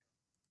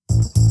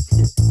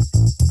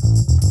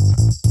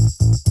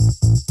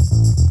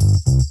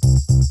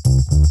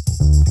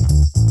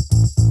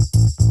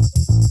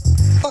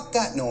Fuck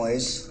that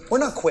noise. We're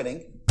not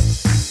quitting.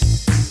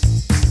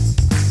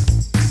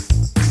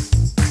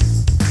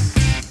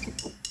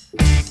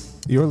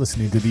 You're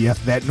listening to the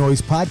F That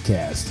Noise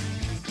podcast,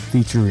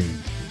 featuring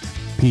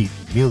Pete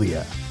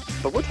Melia,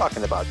 But we're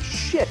talking about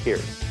shit here.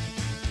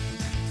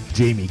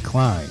 Jamie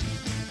Klein,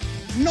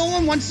 No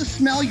one wants to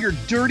smell your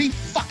dirty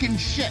fucking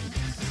shit.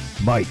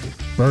 Mike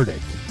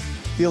Burdick,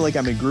 Feel like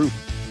I'm in group.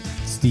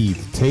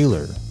 Steve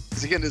Taylor,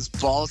 Is he getting his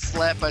balls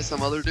slapped by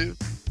some other dude?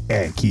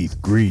 and Keith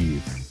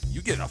Grieve.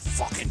 You get a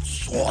fucking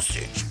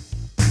sausage.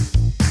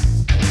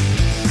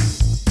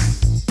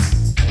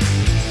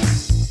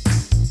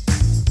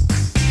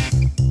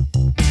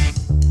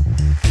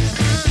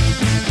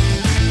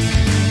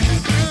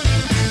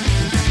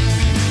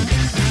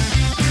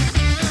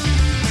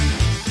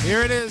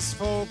 Here it is,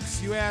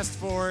 folks. You asked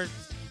for it.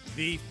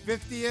 The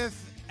 50th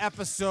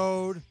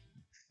episode,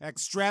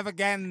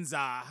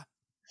 Extravaganza.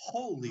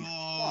 Holy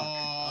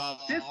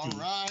fuck. 50. All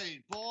right,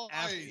 boys.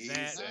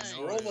 Jesus,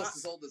 we're almost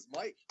as old as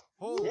Mike.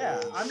 Holy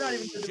Yeah, I'm not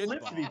even shit going to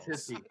live to be balls.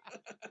 50.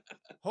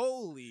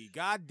 Holy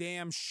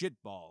goddamn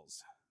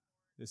shitballs.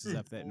 This is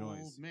F That Noise.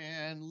 Old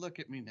man, look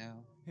at me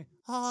now.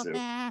 Old So-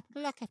 man,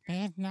 look at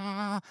me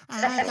now.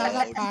 I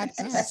got a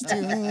podcast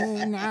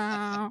too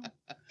now.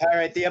 All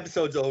right, the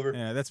episode's over.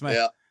 Yeah, that's my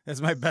Yeah.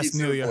 best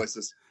Keep doing New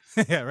voices.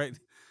 Yeah, right.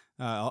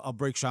 I'll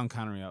break Sean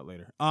Connery out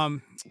later. No.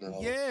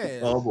 Yeah.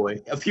 Oh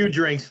boy, a few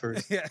drinks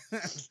first. Yeah.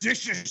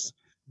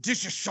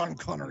 This is Sean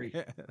Connery.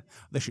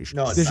 This is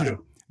No, it's this is not.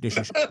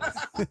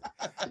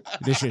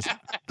 this is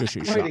this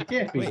is Sean. Wait, it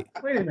can't be. Wait.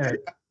 Wait a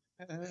minute.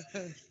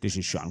 This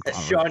is Sean That's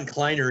Connery. Sean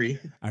Kleinery.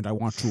 And I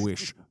want to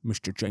wish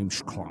Mr.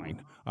 James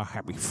Klein a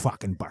happy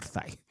fucking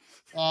birthday.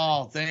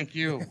 Oh, thank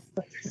you.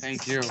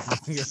 Thank you.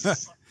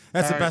 That's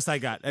the best I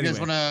got. You guys Anyway.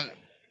 wanna?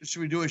 Should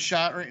we do a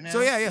shot right now?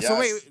 So yeah. So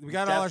wait, Yes, we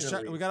got all our shot.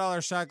 definitely. We got all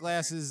our shot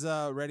glasses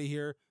ready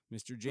here.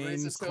 Mr. Raise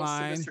James this toast to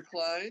Klein Mr.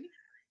 Klein.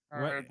 All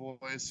right,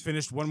 boys.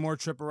 finished one more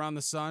trip around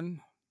the sun.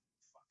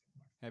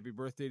 Happy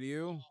birthday to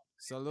you.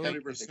 Salute. Happy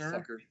birthday, sir.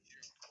 fucker.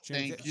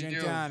 Thank you.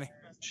 Cent'anni.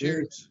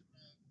 Cheers.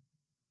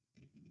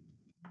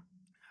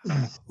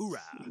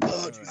 Hoorah.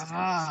 Oh, Jesus.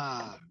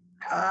 Ah.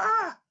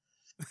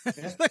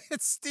 Look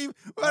at Steve.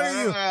 What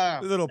are you? Ah.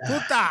 Little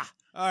puta.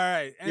 All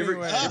right. You ever,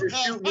 Anyway. you ever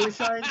shoot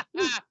moonshine?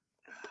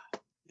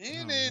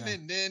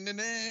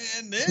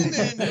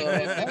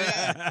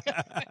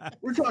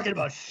 We're talking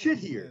about shit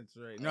here. That's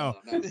right. No,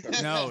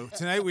 not no.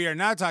 Tonight we are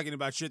not talking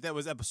about shit. That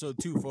was episode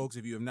 2, folks.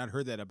 If you have not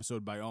heard that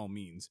episode, by all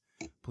means,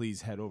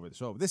 please head over.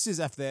 So this is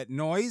F That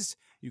Noise.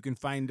 You can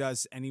find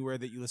us anywhere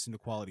that you listen to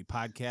quality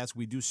podcasts.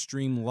 We do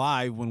stream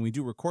live when we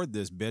do record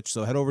this bitch.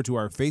 So head over to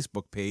our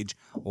Facebook page,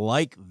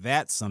 like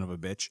that son of a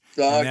bitch.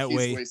 Dog, and that he's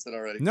way. wasted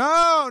already.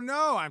 No,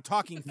 I'm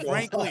talking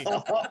frankly.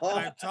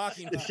 I'm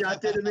talking. The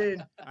shot did him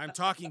in. I'm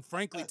talking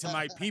frankly to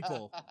my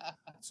people,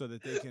 so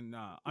that they can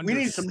understand. We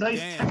need some nice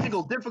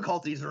technical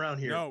difficulties around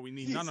here. No, we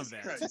need none of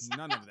Jesus that. Christ.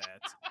 None of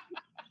that.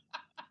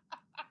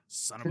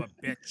 Son of a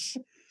bitch.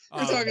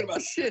 We're talking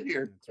about shit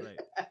here. That's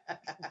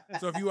right.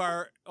 So if you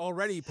are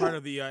already part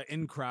of the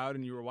in crowd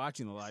and you were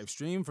watching the live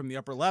stream, from the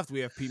upper left, we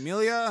have Pete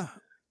Melia.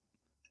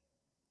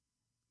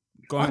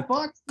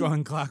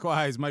 Going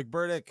clockwise, Mike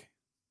Burdick.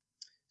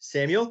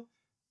 Samuel?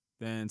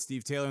 Then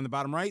Steve Taylor in the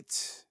bottom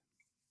right.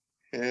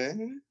 Eh?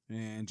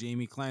 And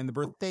Jamie Klein, the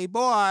birthday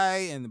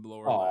boy, in the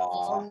lower left.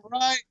 All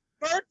right.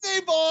 Birthday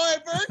boy.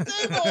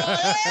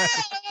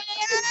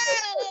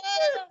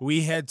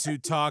 We had to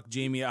talk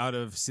Jamie out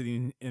of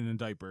sitting in a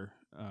diaper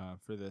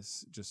for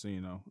this, just so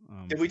you know.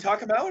 Did we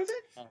talk about it?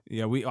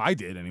 Yeah, I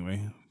did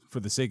anyway, for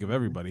the sake of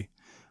everybody.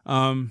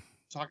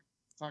 Talk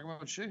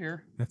about shit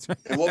here. That's right.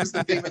 And what was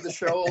the theme of the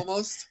show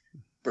almost?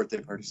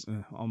 Birthday parties.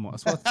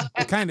 Almost. Well,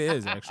 it kind of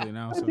is actually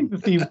now. I So, think the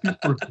theme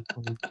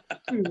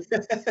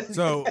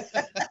so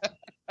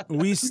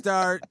we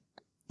start.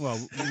 Well,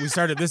 we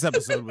started this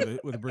episode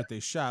with a birthday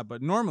shot,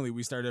 but normally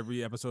we start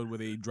every episode with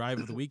a drive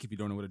of the week. If you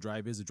don't know what a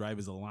drive is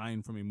a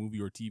line from a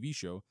movie or TV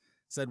show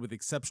said with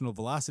exceptional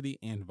velocity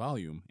and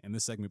volume. And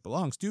this segment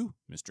belongs to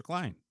Mr.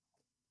 Klein.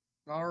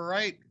 All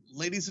right,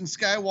 ladies and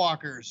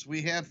Skywalkers,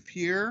 we have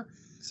here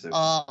So,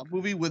 a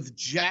movie with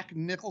Jack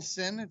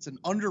Nicholson. It's an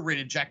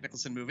underrated Jack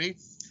Nicholson movie.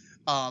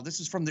 This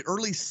is from the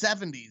early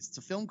 70s. It's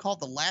a film called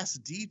The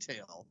Last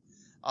Detail.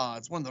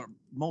 It's one of the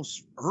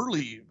most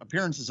early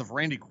appearances of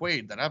Randy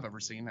Quaid that I've ever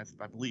seen,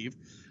 I believe.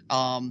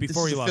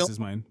 Before he lost his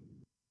mind.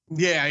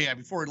 Yeah,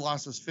 before he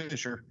lost his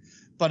finisher.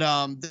 But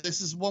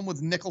this is one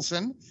with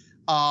Nicholson,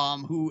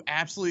 who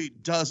absolutely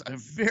does a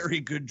very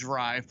good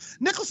drive.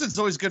 Nicholson's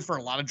always good for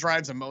a lot of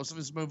drives in most of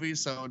his movies,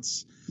 so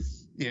it's,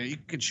 you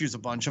could choose a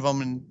bunch of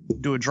them and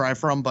do a drive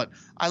for him. But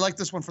I like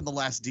this one for The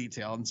Last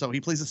Detail. And so he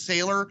plays a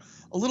sailor,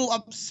 a little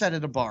upset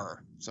at a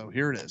bar. So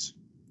here it is.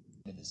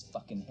 Of his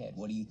fucking head.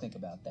 What do you think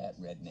about that,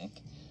 redneck?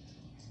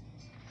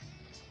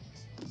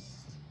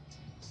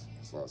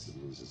 Boston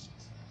loses.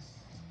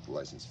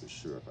 license for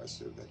sure if I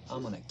serve that.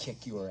 I'm gonna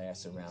kick your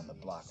ass around the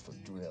block for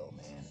drill,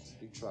 man.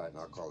 You try it and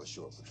I'll call the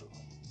shore patrol.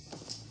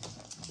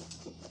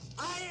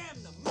 I am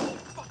the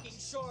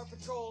motherfucking Shore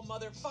Patrol,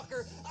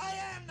 motherfucker! I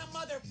am the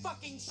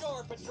motherfucking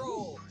Shore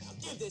Patrol! Now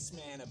give this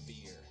man a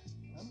beer.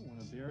 I don't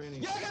want a beer anymore.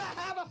 You're gonna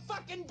have a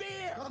fucking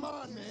beer! Come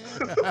on,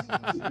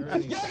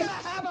 man. You're gonna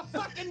have a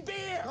fucking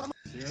beer!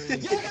 Beer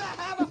You're gonna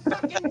have a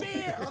fucking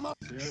beer! Come on.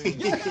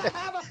 You're gonna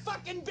have a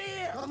fucking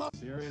beer! Come on.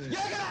 Beer anymore.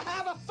 You're gonna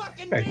have a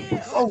fucking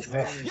beer! Oh, You're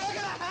gonna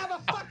have a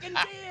fucking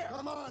beer!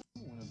 Come on. I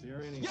don't want a beer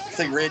anymore. You're I gonna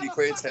think Randy have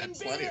a Quaid's had fucking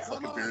plenty of beer.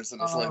 fucking beers in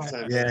his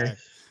lifetime. Yeah.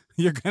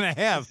 You're gonna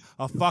have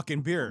a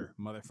fucking beer,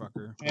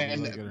 motherfucker. Whether you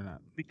And- like it or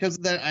not. Because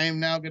of that, I am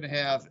now going to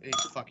have a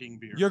fucking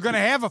beer. You're gonna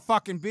have a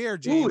fucking beer, Ooh,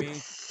 Jamie.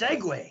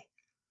 segue.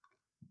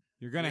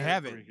 You're gonna Yeah,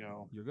 have there it. we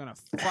go. You're gonna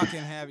fucking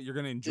have it. You're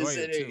gonna enjoy Is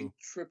it it a too.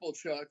 triple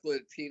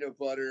chocolate peanut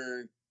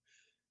butter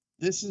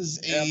This is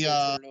apple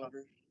a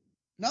turnover?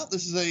 no.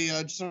 This is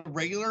a just a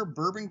regular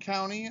Bourbon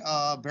County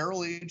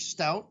barrel aged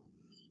stout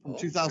from Oh,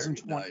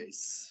 2020. very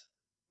nice.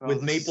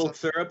 With this maple is-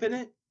 syrup in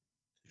it?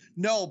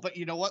 No, but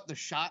you know what? The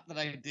shot that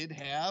I did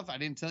have, I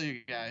didn't tell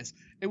you guys.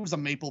 It was a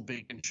maple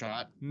bacon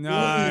shot.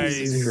 Nice.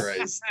 Jesus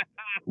Christ.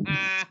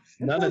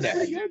 None of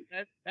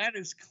that. That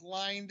is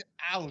climbed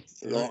out.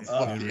 Oh,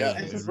 fuck It yeah.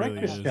 really- It's it a really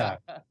breakfast is.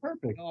 shot.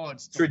 Perfect. Oh,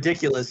 It's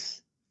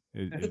ridiculous.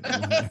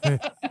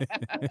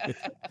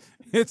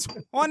 It's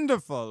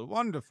wonderful,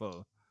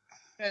 wonderful.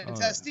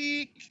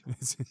 Fantastic.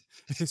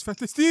 It's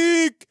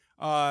fantastic.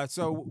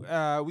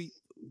 We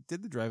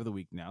did the drive of the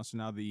week now. So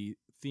now the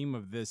theme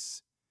of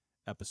this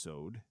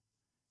episode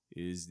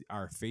is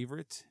our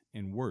favorite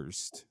and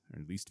worst,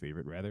 or least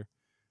favorite rather,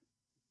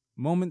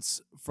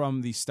 moments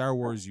from the Star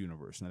Wars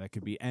universe. Now that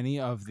could be any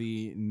of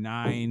the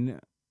 9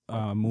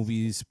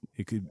 movies.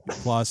 It could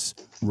plus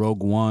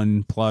Rogue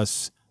One,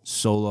 plus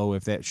Solo,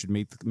 if that should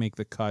make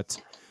the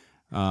cut.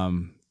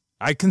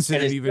 I consider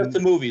And it's even just the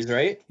movies,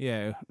 right?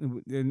 yeah,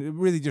 and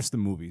really just the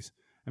movies.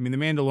 I mean, The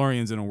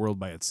Mandalorian's in a world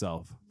by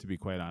itself, to be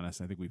quite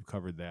honest. I think we've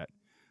covered that.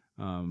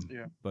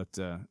 Yeah. But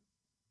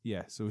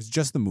yeah, so it's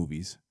just the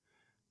movies.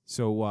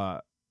 So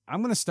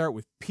I'm gonna start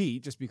with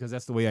Pete, just because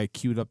that's the way I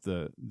queued up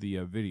the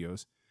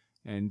videos,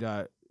 and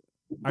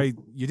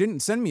you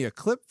didn't send me a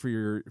clip for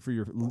your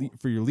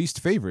least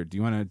favorite. Do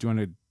you want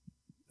to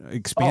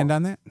expand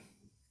on that?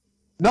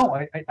 No,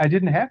 I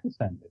didn't have to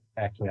send it,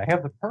 actually. I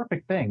have the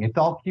perfect thing. It's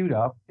all queued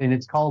up, and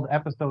it's called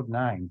Episode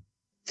 9.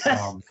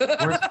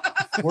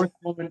 Worst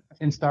moment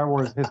in Star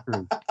Wars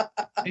history.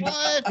 And,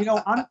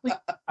 What? honestly,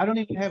 I don't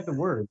even have the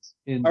words.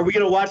 Are we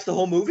going to watch the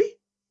whole movie?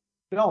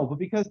 No, but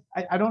because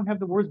I don't have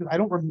the words, because I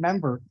don't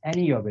remember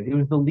any of it. It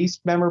was the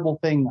least memorable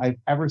thing I've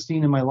ever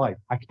seen in my life.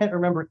 I can't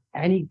remember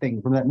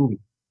anything from that movie.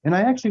 And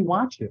I actually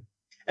watched it.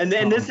 And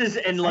then this is,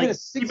 and I had like,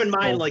 a keep in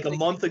mind, 6-year-old like a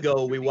month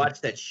ago, we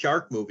watched that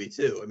shark movie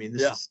too. I mean,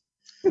 this Yeah. is.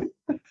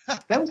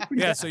 That was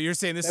pretty Yeah. bad. So you're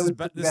saying this That is was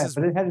pretty this bad, is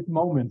but it had its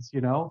moments,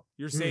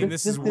 you're saying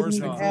this is didn't worse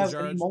even than have Full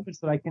any Charge? moments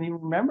that I can't even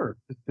remember.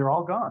 They're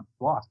all gone,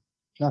 lost,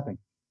 nothing.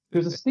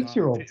 There's a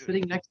 6-year-old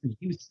sitting next to me.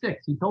 He was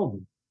 6. He told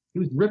me he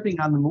was ripping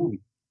on the movie,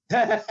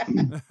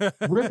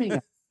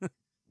 ripping.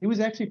 It was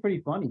actually pretty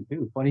funny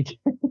too. Funny.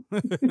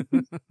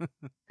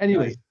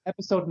 Anyways,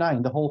 Episode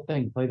 9, the whole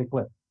thing. Play the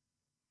clip.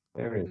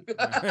 There it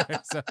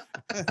is.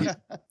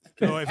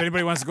 So if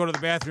anybody wants to go to the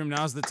bathroom,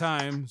 now's the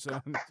time.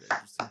 So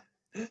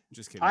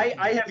just kidding.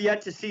 I have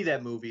yet to see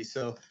that movie,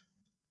 so.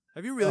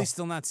 Have you really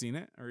still not seen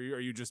it, or are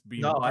you just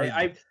being? No,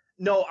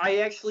 I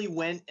actually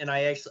went and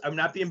I'm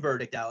not being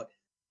verdict out.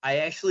 I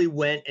actually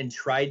went and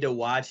tried to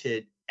watch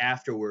it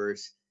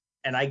afterwards,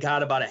 and I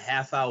got about a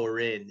half hour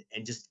in,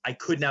 and I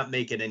could not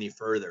make it any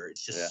further.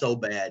 It's just so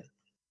bad.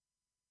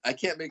 I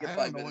can't make it I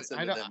 5 don't know minutes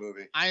what- into that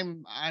movie.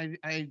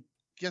 I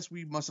guess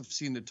we must have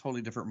seen a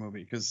totally different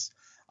movie, because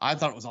I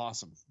thought it was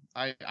awesome.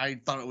 I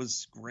thought it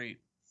was great.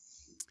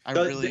 I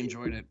really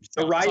enjoyed it.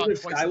 The I Rise saw it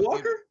of twice in the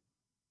theater. Skywalker?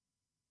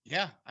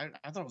 Yeah, I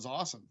thought it was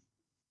awesome.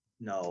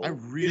 No, I you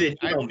really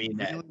don't mean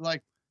that. really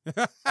like.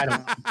 I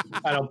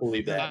don't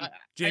believe that.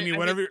 Jamie, I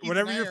whatever think Keith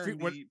and I your are fe- in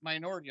what- the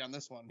minority on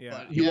this one.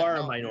 Yeah. But You yeah, are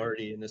no, a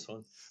minority in this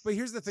one. But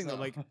here's the thing, though. So-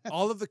 Like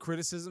all of the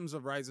criticisms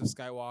of Rise of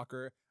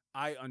Skywalker,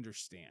 I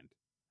understand.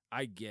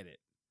 I get it,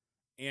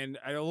 and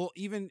I will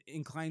even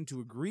inclined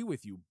to agree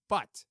with you.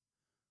 But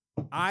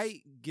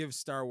I give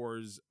Star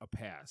Wars a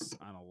pass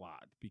on a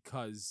lot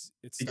because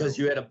it's Because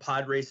you had a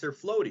pod racer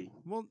floaty.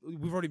 Well,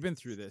 we've already been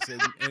through this,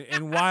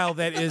 and while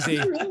that is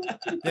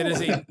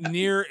a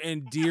near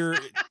and dear,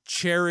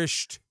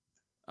 cherished,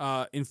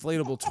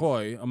 inflatable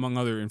toy among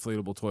other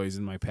inflatable toys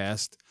in my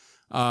past,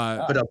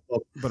 But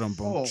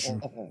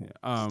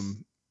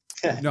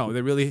no,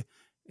 that really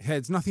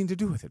has nothing to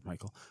do with it,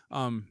 Michael.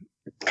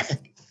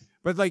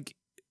 But like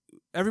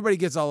everybody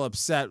gets all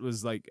upset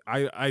was like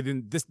I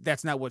didn't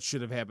that's not what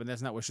should have happened.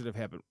 That's not what should have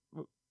happened.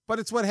 But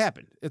it's what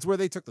happened. It's where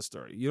they took the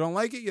story. You don't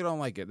like it, you don't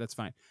like it. That's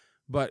fine.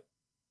 But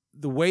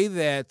the way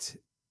that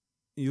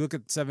you look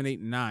at 7, 8,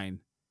 and 9,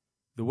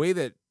 the way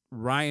that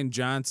Rian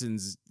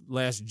Johnson's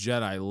Last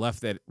Jedi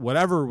left that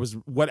whatever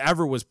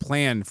was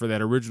planned for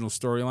that original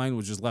storyline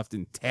was just left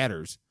in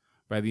tatters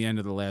by the end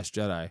of The Last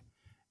Jedi.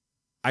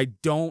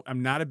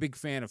 I'm not a big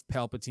fan of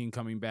Palpatine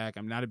coming back.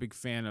 I'm not a big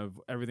fan of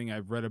everything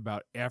I've read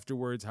about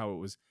afterwards, how it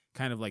was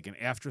kind of like an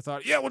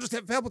afterthought. Yeah, we'll just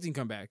have Palpatine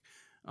come back.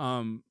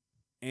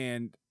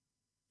 And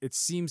it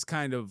seems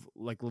kind of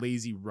like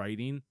lazy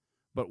writing,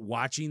 but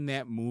watching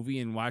that movie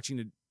and watching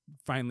it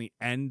finally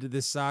end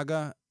this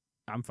saga,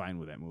 I'm fine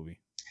with that movie.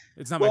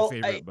 It's not my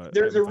favorite, but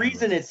there's a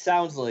reason it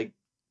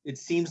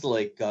seems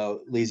like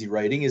lazy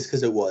writing is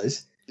because it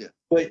was. Yeah.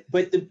 But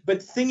the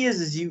thing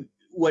is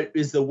what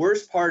is the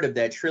worst part of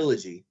that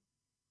trilogy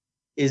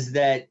is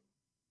that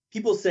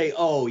people say,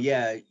 oh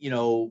yeah,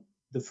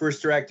 the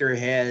first director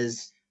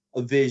has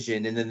a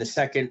vision and then the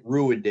second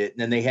ruined it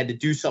and then they had to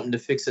do something to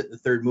fix it in the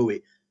third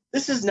movie.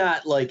 This is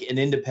not like an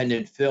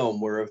independent film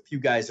where a few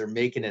guys are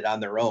making it on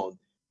their own.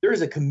 There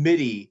is a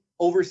committee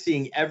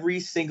overseeing every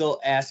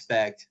single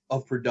aspect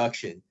of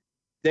production.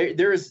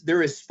 There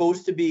is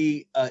supposed to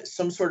be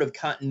some sort of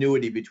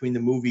continuity between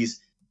the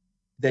movies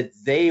that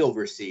they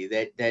oversee,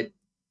 that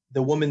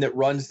the woman that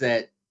runs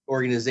that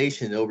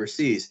organization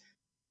oversees.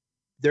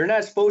 They're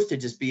not supposed to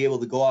just be able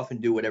to go off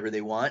and do whatever they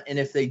want. And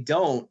if they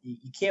don't,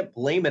 you can't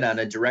blame it on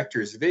a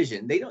director's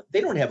vision. They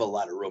don't have a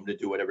lot of room to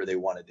do whatever they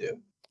want to do.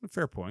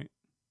 Fair point.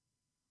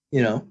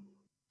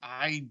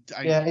 I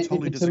to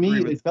totally disagree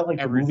me, with it felt like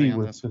the everything movie on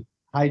was this. just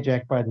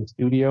hijacked by the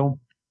studio,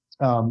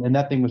 and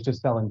that thing was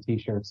just selling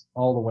T-shirts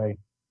all the way.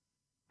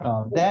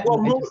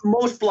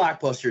 Most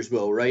blockbusters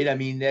will, right? I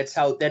mean, that's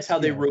how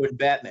they ruined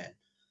Batman.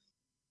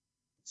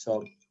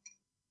 So,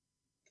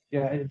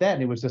 yeah, that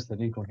and it was just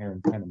an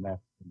incoherent kind of mess.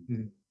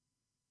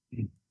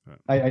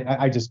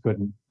 I just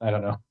couldn't. I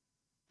don't know.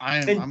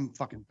 I'm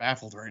fucking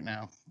baffled right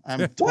now.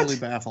 I'm totally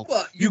baffled.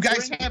 Well, you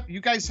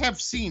guys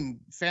have seen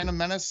Phantom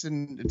Menace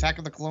and Attack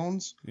of the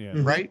Clones,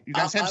 right? You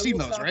guys have seen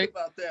those, right?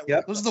 About that.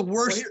 Yep. Those are the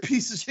worst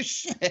pieces of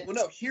shit. Well,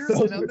 no, here's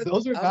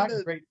those are not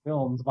great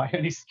films by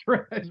any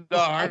stretch.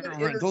 No,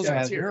 those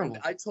are terrible.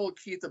 I told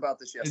Keith about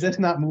this yesterday. That's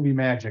not movie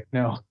magic,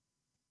 no.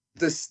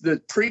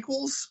 The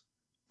prequels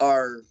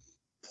are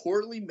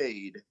poorly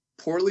made,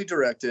 poorly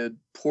directed,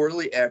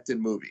 poorly acted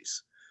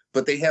movies,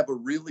 but they have a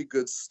really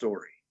good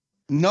story.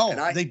 No,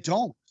 they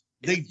don't.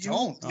 They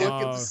don't. Look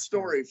at the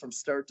story from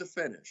start to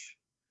finish.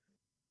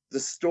 The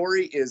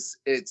story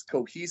it's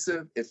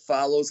cohesive. It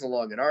follows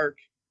along an arc.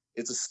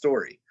 It's a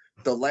story.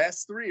 The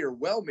last three are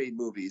well-made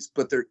movies,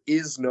 but there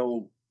is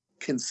no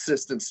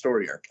consistent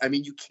story arc. I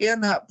mean, you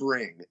cannot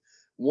bring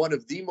one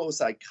of the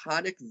most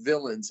iconic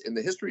villains in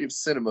the history of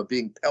cinema,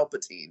 being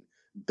Palpatine,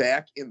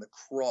 back in the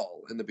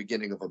crawl in the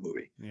beginning of a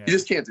movie. Yeah. You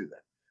just can't do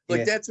that.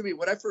 That to me,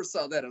 when I first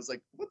saw that, I was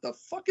like, what the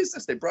fuck is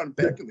this? They brought him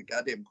back in the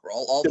goddamn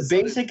crawl. All the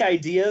basic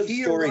idea of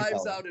he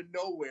arrives out of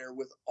nowhere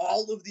with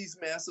all of these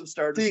massive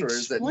Star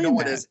Destroyers that no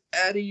one has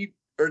any,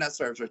 or not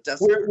Star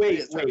Destroyers.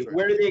 Wait,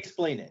 where do they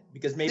explain it?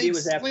 Because maybe it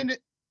was after.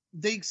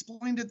 They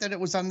explained it that it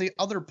was on the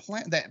other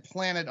planet, that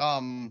planet,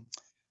 oh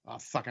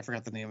fuck, I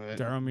forgot the name of it.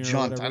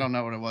 Daramir, I don't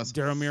know what it was.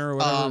 Daramir or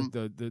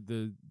whatever,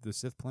 the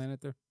Sith planet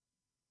there?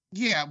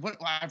 Yeah,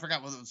 I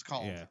forgot what it was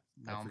called. Yeah,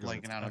 now I'm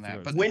blanking out on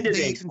that. But when did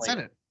they said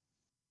it?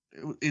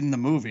 In the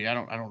movie, I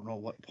don't know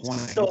what point.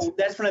 So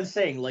that's what I'm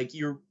saying. Like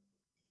you're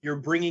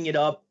bringing it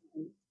up,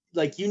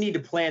 like you need to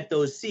plant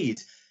those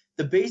seeds.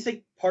 The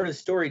basic part of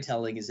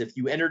storytelling is if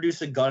you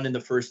introduce a gun in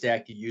the first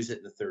act, you use it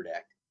in the third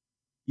act.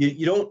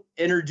 You don't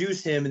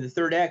introduce him in the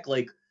third act.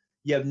 Like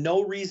you have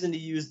no reason to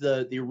use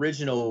the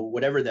original,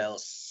 whatever the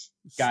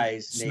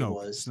guy's name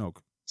was.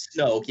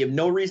 Snoke. You have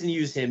no reason to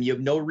use him. You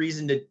have no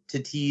reason to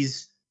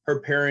tease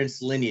her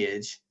parents'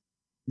 lineage.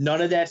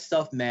 None of that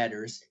stuff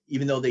matters,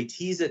 even though they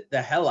tease it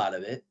the hell out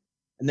of it.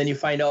 And then you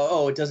find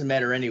out, it doesn't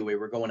matter anyway.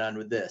 We're going on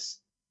with this.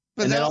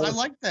 But I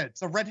like that.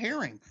 It's a red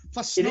herring.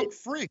 Plus, Snoke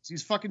freaks.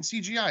 He's fucking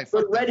CGI.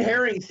 But red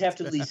herrings have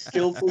to be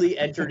skillfully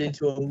entered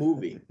into a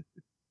movie.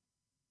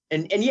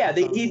 And yeah,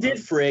 he did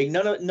frig.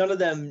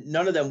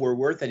 None of them were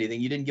worth anything.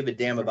 You didn't give a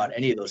damn about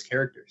any of those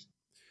characters.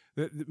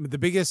 The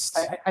biggest.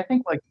 I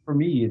think, like for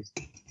me, it's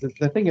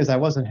the thing is I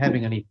wasn't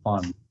having any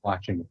fun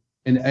watching it,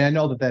 and I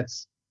know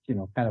that's kind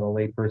of a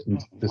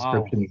layperson's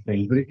description of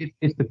things, but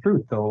it's the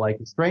truth though. Like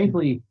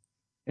strangely,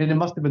 and it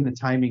must have been the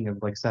timing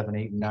of like 7,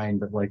 8, and 9,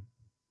 but like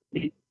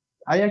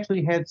I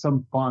actually had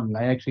some fun.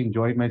 I actually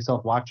enjoyed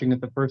myself watching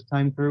it the first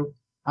time through.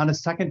 On a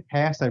second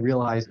pass, I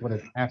realized what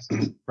an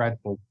absolute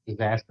dreadful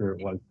disaster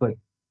it was. But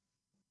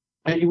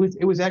it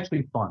was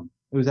actually fun.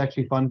 It was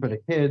actually fun for the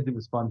kids. It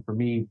was fun for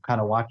me, kind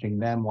of watching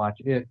them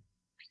watch it.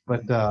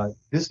 But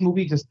this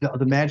movie, just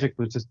the magic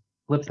was just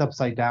flipped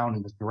upside down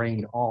and just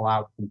drained all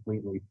out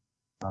completely.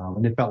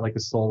 And it felt like a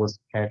soulless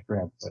cash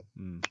grab. But,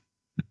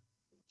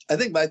 I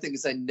think my thing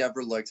is I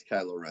never liked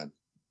Kylo Ren.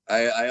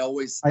 I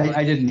always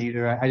I didn't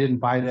either. I didn't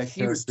buy that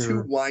character. He was too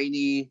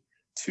whiny,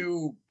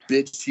 too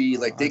bitchy.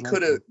 Like they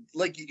could have,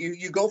 like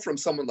you go from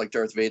someone like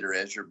Darth Vader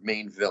as your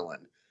main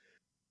villain,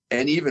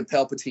 and even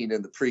Palpatine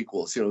in the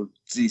prequels.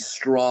 These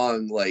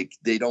strong, like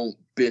they don't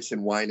bitch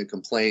and whine and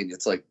complain.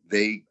 It's like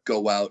they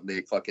go out and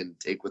they fucking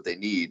take what they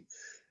need.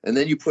 And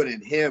then you put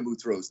in him who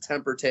throws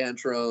temper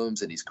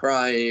tantrums and he's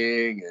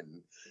crying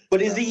and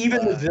But is he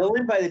even the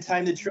villain by the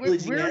time the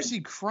trilogy Where ends? is he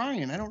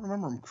crying? I don't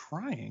remember him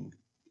crying.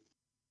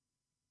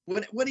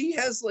 When he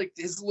has like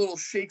his little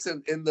shakes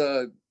in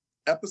the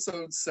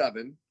episode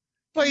 7.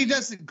 But he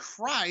doesn't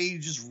cry, he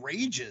just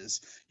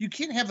rages. You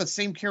can't have the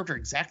same character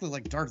exactly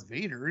like Darth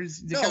Vader.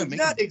 No,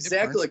 not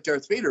exactly like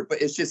Darth Vader, but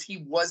it's just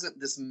he wasn't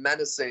this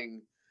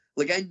menacing.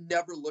 Like, I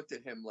never looked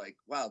at him like,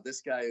 wow,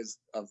 this guy is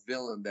a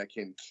villain that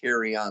can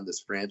carry on this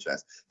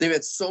franchise. They've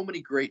had so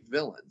many great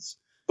villains.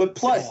 But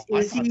plus,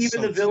 is he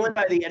even the villain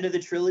by the end of the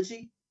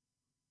trilogy?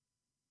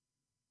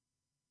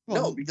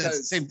 Well, No,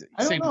 because same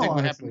I don't thing know,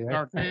 would happen honestly. with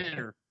Darth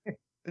Vader.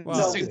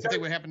 Well, Same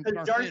thing would happen to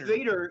Because Darth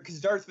Vader.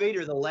 Because Darth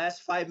Vader, the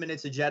last 5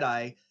 minutes of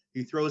Jedi,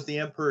 he throws the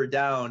Emperor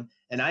down,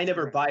 and I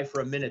never buy for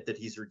a minute that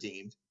he's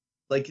redeemed.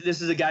 Like,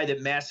 this is a guy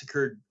that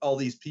massacred all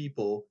these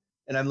people,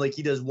 and I'm like,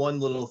 he does one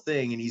little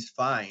thing and he's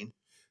fine.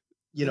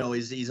 You know,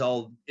 he's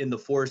all in the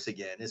Force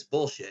again. It's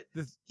bullshit.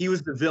 He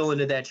was the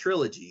villain of that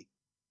trilogy.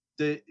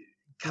 The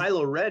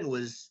Kylo Ren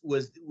was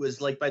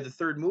like by the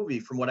third movie,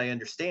 from what I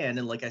understand,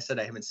 and like I said,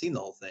 I haven't seen the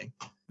whole thing.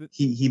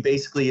 He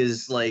basically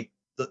is like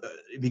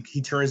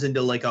he turns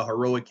into like a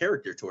heroic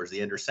character towards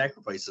the end, or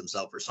sacrifices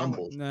himself or some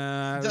bullshit.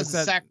 Nah, He does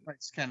a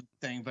sacrifice kind of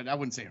thing, but I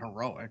wouldn't say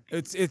heroic.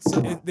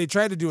 They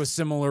tried to do a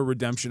similar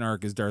redemption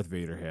arc as Darth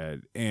Vader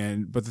had,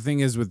 but the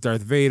thing is with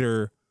Darth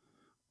Vader,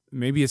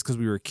 maybe it's because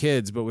we were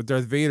kids, but with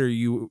Darth Vader,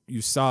 you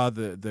saw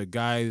the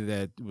guy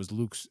that was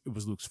Luke's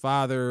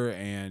father,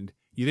 and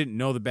you didn't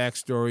know the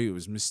backstory. It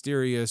was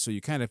mysterious, so you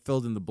kind of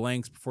filled in the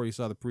blanks before you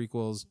saw the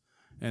prequels,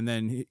 and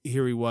then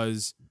here he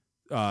was.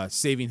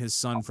 Saving his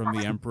son from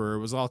the Emperor. It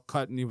was all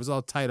cut and he was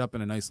all tied up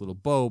in a nice little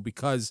bow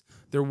because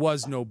there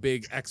was no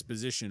big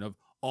exposition of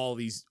all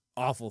these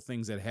awful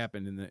things that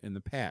happened in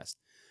the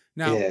past.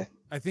 Now, yeah.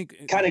 I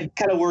think kind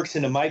of works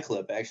into my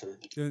clip actually.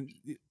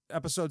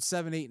 Episode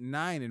 7, 8, and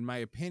 9, in my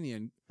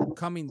opinion,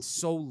 coming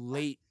so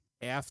late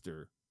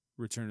after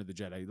Return of the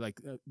Jedi,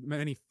 like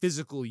many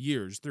physical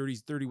years,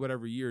 30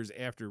 whatever years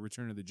after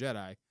Return of the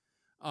Jedi.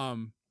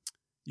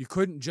 You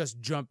couldn't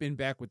just jump in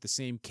back with the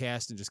same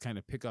cast and just kind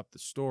of pick up the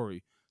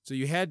story. So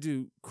you had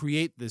to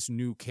create this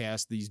new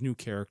cast, these new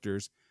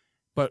characters,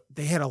 but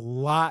they had a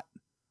lot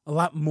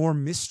more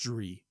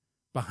mystery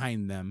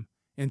behind them.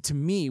 And to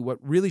me, what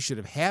really should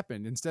have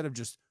happened, instead of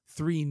just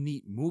 3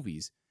 neat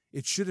movies,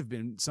 it should have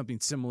been something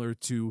similar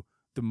to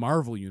the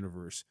Marvel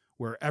universe,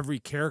 where every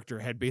character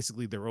had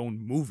basically their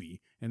own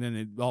movie, and then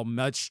it all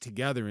meshed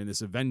together in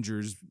this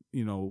Avengers,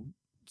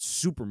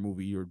 super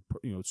movie, or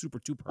super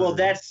two-part. Well,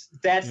 that's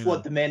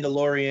what the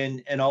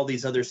Mandalorian and all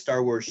these other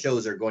Star Wars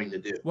shows are going to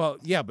do. Well,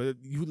 yeah, but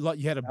you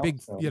had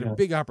a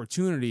big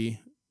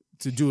opportunity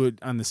to do it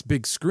on this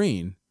big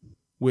screen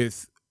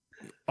with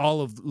all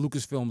of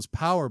Lucasfilm's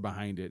power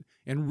behind it,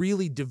 and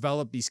really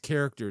develop these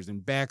characters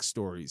and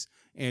backstories,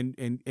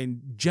 and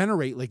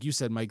generate, like you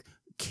said, Mike,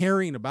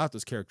 caring about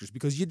those characters,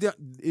 because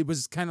it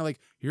was kind of like,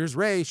 here's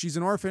Rey, she's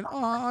an orphan,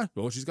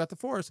 she's got the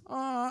Force,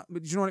 but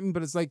you know what I mean.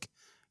 But it's like.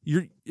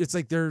 It's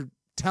like they're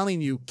telling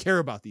you care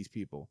about these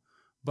people,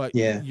 but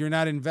you're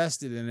not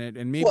invested in it,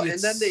 and maybe. Well, and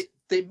then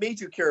they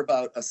made you care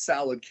about a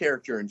solid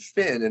character in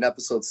Finn in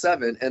Episode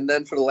 7, and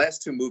then for the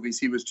last 2 movies,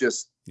 he was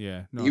just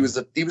he was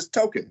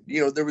token.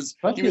 He was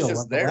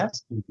just there.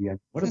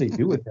 What do they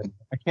do with him?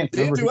 I can't.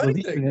 They didn't do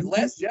anything.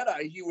 Last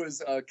Jedi, he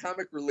was a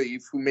comic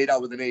relief who made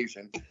out with an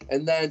Asian,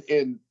 and then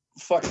in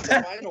fucking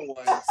the final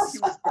one, he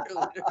was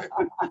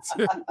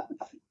barely.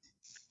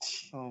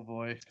 Oh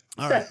boy!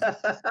 All right.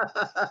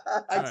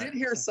 I did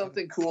hear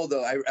something cool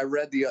though. I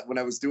read when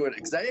I was doing it,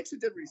 because I actually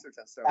did research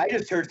on Star Wars. I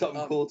just heard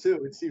something cool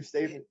too in Steve's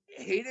statement.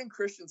 Hayden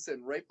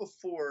Christensen, right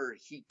before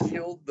he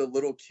killed the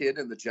little kid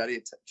in the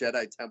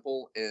Jedi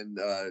Temple in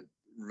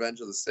Revenge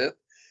of the Sith,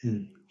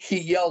 he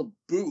yelled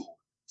 "boo!"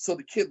 So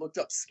the kid looked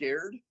up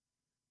scared,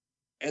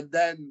 and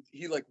then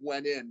he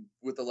went in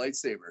with the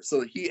lightsaber.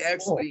 So he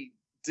actually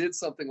did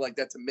something like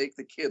that to make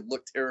the kid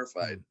look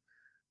terrified.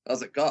 I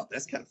was like, God,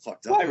 that's kind of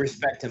fucked up. Well, I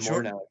respect him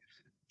more now.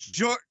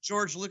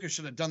 George Lucas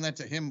should have done that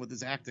to him with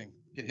his acting.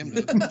 Get him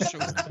to show.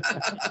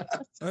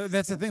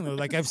 That's the thing, though.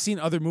 Like, I've seen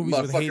other movies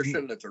with Hayden.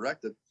 Shouldn't have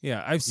directed.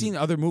 Yeah, I've seen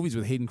other movies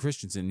with Hayden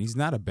Christensen. He's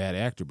not a bad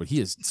actor, but he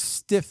is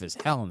stiff as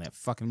hell in that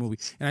fucking movie.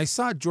 And I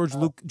saw George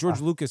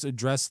Lucas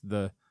address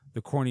the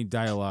corny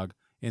dialogue,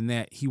 in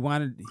that he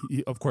wanted,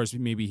 of course,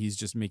 maybe he's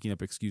just making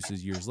up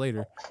excuses years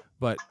later,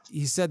 but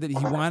he said that he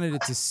wanted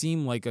it to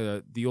seem like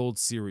the old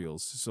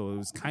serials. So it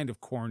was kind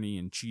of corny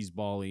and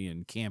cheeseball-y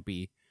and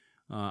campy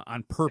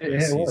on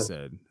purpose, he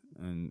said.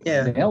 And,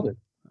 they nailed it.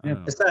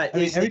 Yeah. It's not,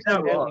 every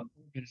not wrong.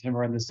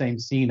 We're in the same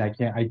scene. I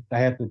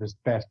have to just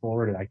fast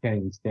forward it. I can't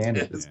even stand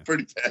it. It's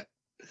pretty bad.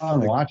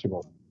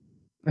 Unwatchable.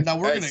 Now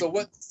we're gonna. So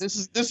what?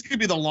 This could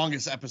be the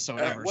longest episode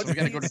ever. So we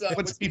gotta go to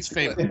what's Pete's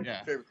favorite?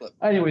 Favorite clip.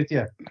 Anyways,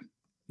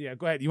 Yeah,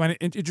 go ahead. You want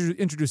to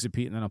introduce it,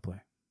 Pete, and then I'll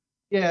play.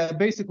 Yeah,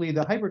 basically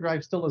the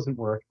hyperdrive still doesn't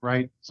work,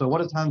 right? So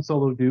what does Han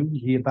Solo do?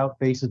 He about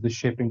faces the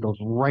ship and goes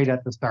right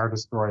at the Star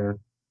Destroyer.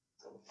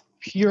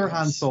 Pure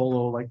Han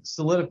Solo,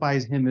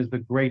 solidifies him as the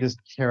greatest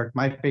character,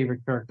 my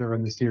favorite character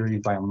in the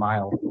series by a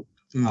mile.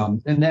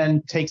 And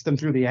then takes them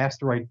through the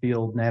asteroid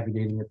field,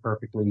 navigating it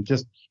perfectly.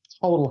 Just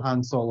total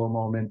Han Solo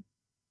moment.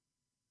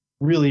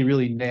 Really,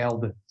 really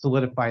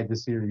solidified the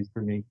series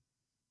for me.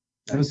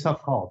 It was a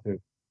tough call, too.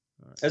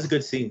 That's a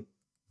good scene.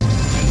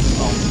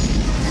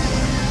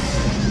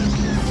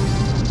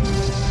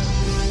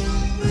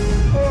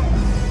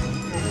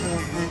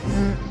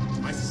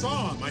 My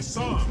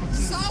song.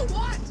 So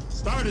what?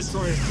 Star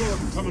Destroyer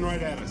is coming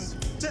right at us.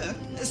 Sir,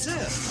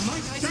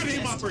 might I Shut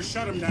him up or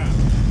shut him down.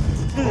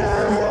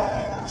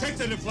 Check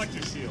the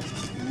deflector shield.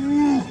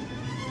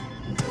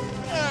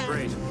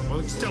 Great. Well,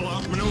 it's still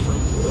outmaneuver.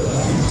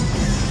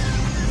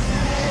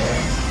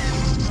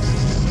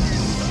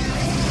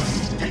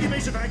 Take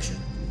evasive action.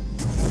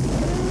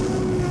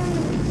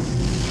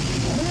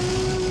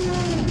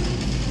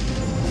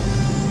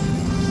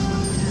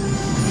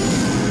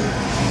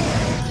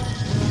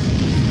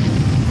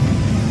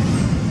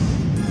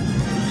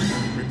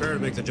 Prepare to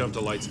make the jump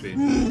to light speed.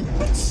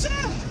 But sir!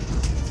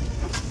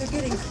 They're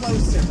getting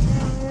closer.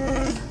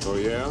 Oh,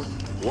 yeah?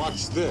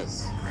 Watch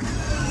this.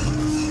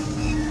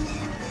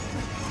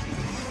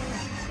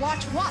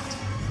 Watch what?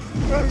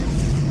 I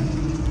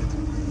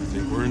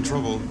think we're in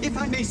trouble. If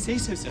I may say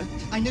so, sir,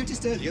 I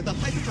noticed earlier the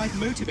hyperdrive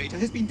motivator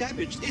has been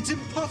damaged. It's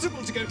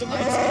impossible to go to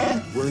light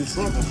speed. We're in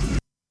trouble.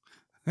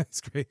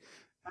 That's great.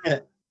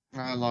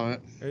 I love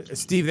it.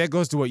 Steve, that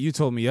goes to what you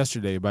told me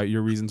yesterday about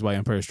your reasons why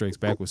Empire Strikes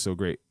Back was so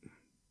great.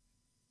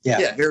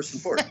 Yeah, Harrison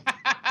Ford.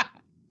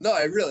 No,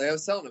 I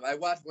was telling him.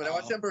 When I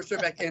watched Empire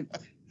Strikes Back, and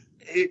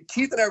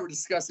Keith and I were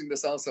discussing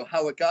this also,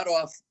 how it got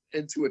off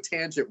into a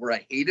tangent where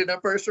I hated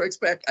Empire Strikes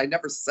Back. I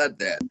never said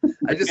that.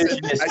 I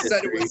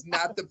said it was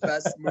not the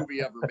best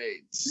movie ever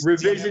made.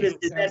 Revisionist.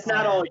 That's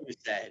not all you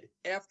said.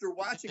 After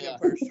watching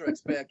Empire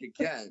Strikes Back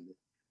again,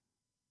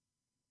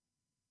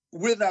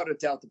 without a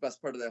doubt, the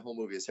best part of that whole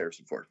movie is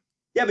Harrison Ford.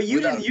 Yeah, but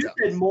you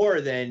said more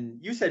than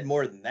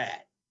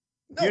that.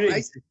 No, he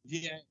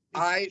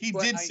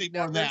did say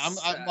more than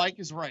that. Mike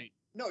is right.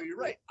 No, you're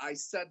right. I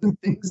said the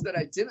things that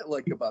I didn't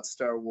like about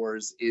Star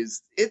Wars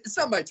is it's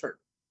not my turn.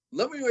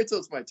 Let me wait till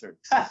it's my turn.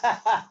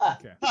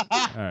 Okay. All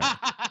right.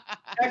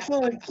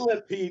 Excellent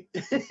clip, Pete.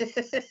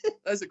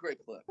 That's a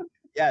great clip.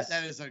 Yes.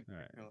 That is a All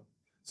right.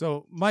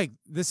 So, Mike,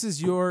 this is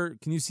your.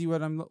 Can you see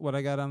what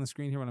I got on the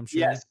screen here? What I'm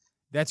showing? Yes.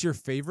 That's your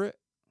favorite.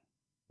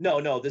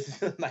 No,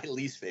 this is my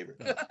least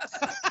favorite.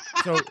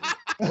 So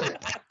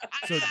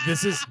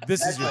this is your favorite.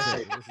 This is your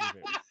favorite.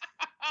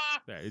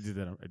 Yeah, I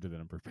did that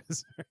on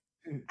purpose.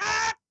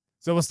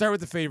 So we'll start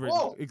with the favorite.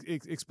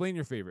 Explain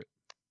your favorite.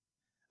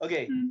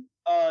 Okay.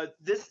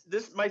 This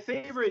my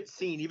favorite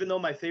scene, even though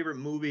my favorite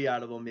movie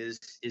out of them is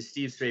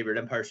Steve's favorite,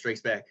 Empire Strikes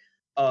Back.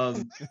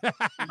 My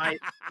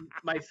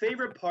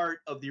favorite part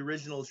of the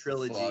original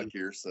trilogy Fuck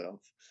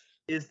yourself.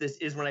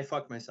 is when I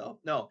fuck myself.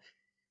 No.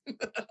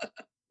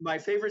 My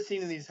favorite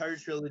scene in the entire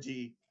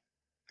trilogy.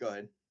 Go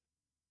ahead.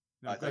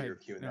 No, I thought you were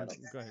queuing that up.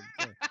 Go ahead.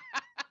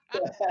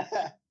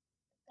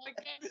 I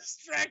got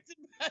distracted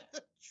by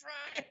the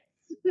track.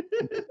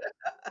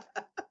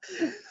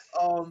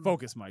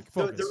 Focus, Mike.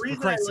 Focus. The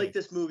reason I like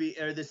this movie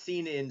or the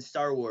scene in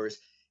Star Wars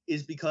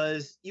is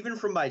because even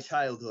from my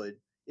childhood,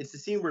 it's the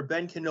scene where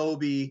Ben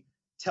Kenobi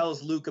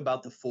tells Luke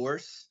about the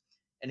Force,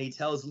 and he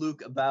tells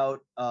Luke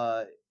about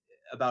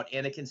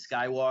Anakin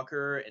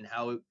Skywalker and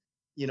how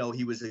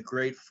he was a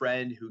great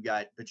friend who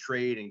got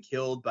betrayed and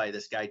killed by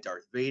this guy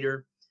Darth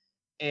Vader.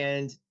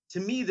 And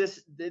to me,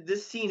 this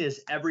scene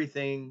is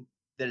everything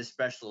that is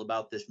special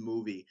about this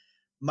movie.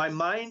 My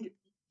mind,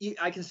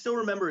 I can still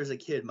remember as a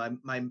kid,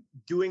 my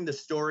doing the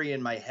story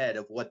in my head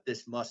of what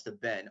this must have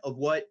been, of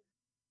what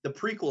the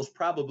prequels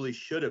probably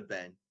should have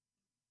been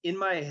in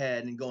my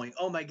head, and going,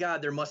 oh my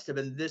God, there must have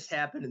been this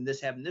happened and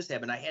this happened, this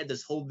happened. I had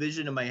this whole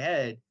vision in my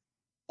head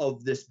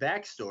of this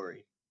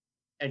backstory,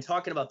 and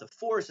talking about the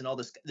Force and all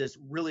this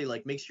really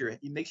like makes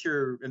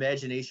your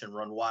imagination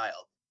run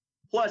wild.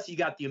 Plus, you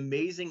got the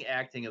amazing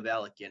acting of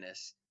Alec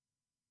Guinness,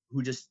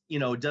 who just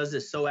does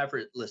this so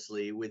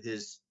effortlessly with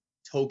his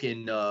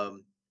token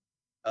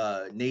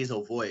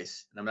nasal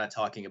voice. And I'm not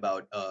talking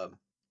about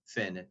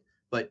Finn,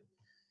 but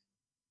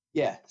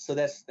yeah. So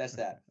that's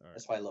that. Right.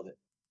 That's why I love it.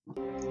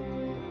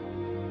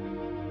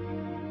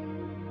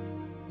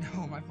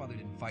 No, my father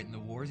didn't fight in the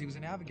wars. He was a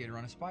navigator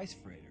on a spice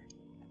freighter.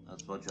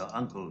 That's what your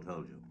uncle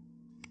told you.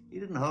 He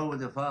didn't hold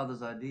with your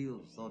father's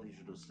ideals, thought he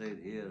should have stayed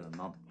here and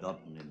not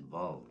gotten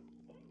involved.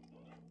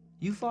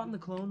 You fought in the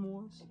Clone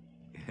Wars?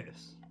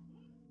 Yes.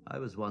 I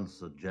was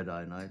once a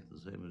Jedi Knight, the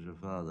same as your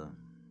father.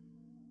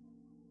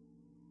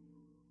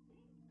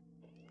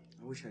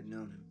 I wish I'd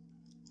known him.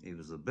 He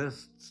was the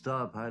best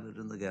star pilot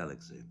in the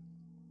galaxy.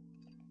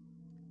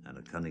 And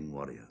a cunning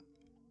warrior.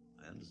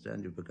 I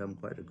understand you've become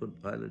quite a good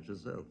pilot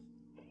yourself.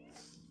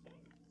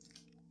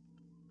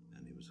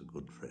 And he was a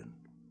good friend.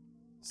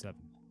 7.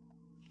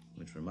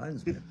 Which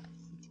reminds me,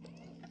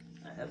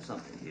 I have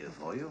something here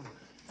for you.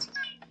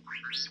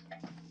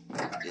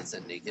 It's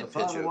a naked your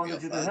picture father of wanted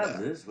your you to father.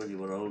 have this when you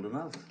were old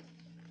enough,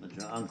 but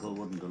your uncle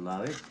wouldn't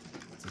allow it.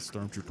 It's a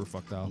stormtrooper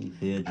fucked out. He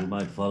feared you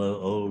might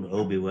follow old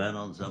Obi-Wan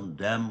on some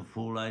damn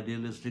fool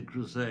idealistic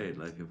crusade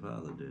like your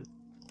father did.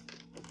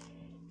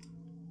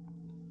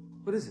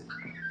 What is it?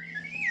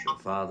 Your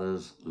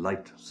father's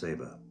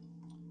lightsaber.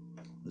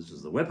 This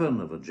is the weapon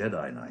of a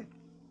Jedi Knight.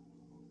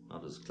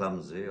 Not as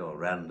clumsy or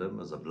random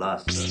as a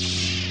blaster.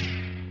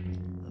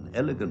 An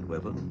elegant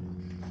weapon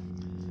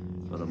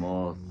for a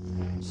more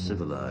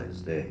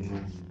civilized age.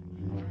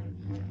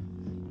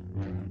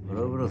 For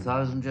over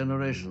 1,000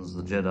 generations,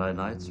 the Jedi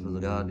Knights were the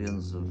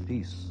guardians of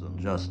peace and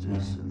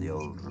justice in the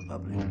Old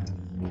Republic.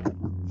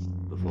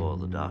 Before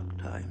the Dark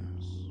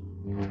Times.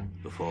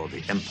 Before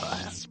the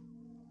Empire.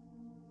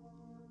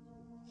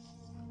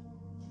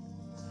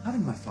 How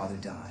did my father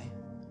die?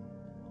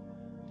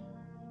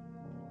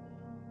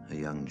 A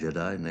young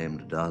Jedi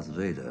named Darth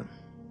Vader,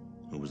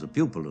 who was a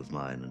pupil of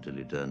mine until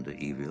he turned to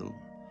evil,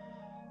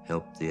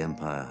 helped the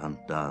Empire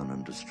hunt down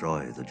and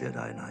destroy the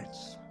Jedi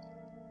Knights.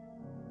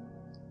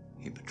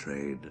 He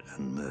betrayed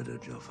and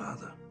murdered your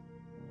father.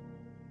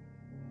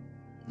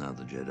 Now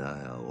the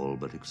Jedi are all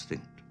but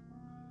extinct.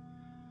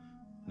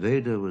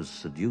 Vader was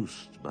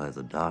seduced by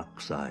the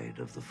dark side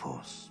of the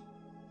Force.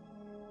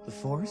 The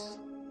Force?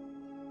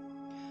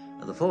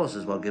 And the Force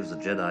is what gives the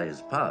Jedi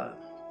his power.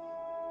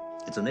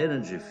 It's an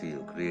energy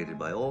field created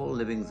by all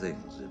living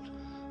things. It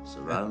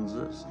surrounds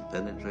us and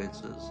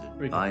penetrates us.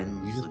 It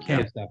binds. You just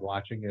can't stop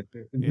watching it,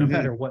 no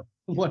matter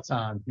what's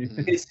on.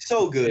 It's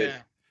so good.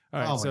 Yeah.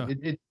 All right, so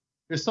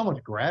there's so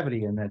much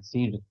gravity in that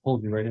scene; it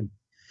pulls you right in.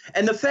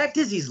 And the fact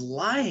is, he's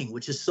lying,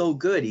 which is so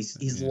good.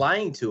 He's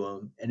lying to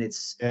him, and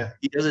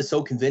he does it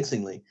so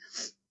convincingly.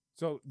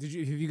 So, have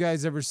you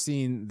guys ever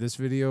seen this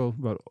video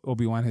about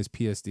Obi-Wan has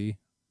PTSD?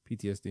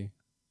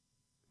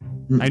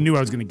 I knew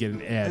I was gonna get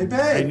an ad.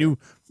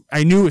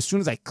 I knew as soon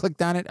as I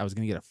clicked on it, I was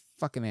gonna get a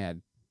fucking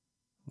ad.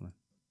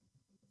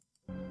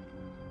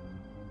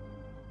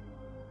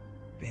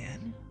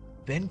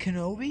 Ben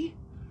Kenobi?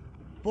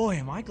 Boy,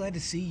 am I glad to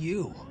see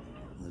you.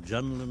 The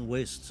Jundland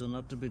wastes are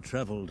not to be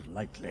traveled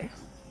lightly.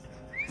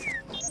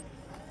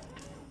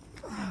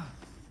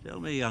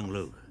 Tell me, young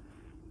Luke,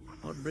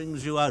 what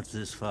brings you out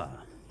this far?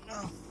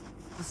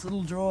 This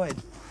little droid.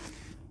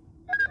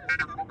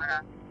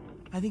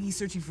 I think he's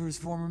searching for his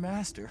former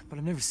master, but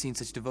I've never seen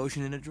such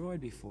devotion in a droid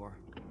before.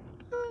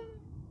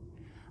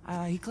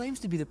 He claims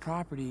to be the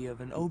property of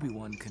an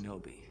Obi-Wan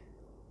Kenobi.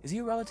 Is he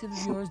a relative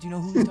of yours? Do you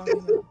know who he's talking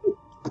about?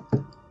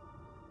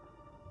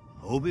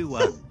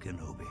 Obi-Wan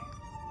Kenobi.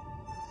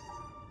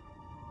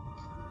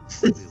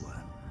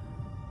 Obi-Wan.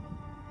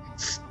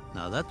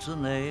 Now that's a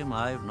name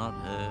I've not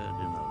heard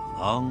in a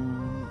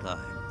long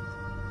time.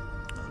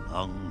 A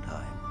long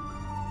time.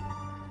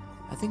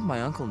 I think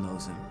my uncle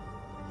knows him.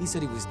 He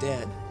said he was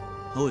dead.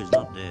 Oh, he's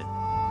not dead.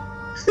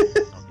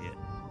 Not yet.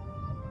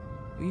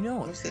 You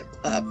know him? What's that,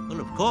 Bob? Well,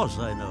 of course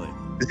I know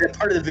him. Is that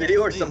part of the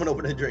video, or someone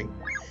opened a drink?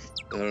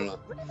 I don't know.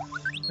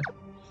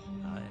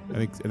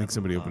 I think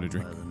somebody opened a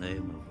drink. By the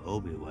name of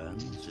Obi-Wan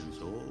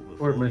since all before.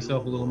 Poured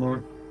myself a little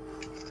more.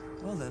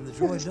 Well, then the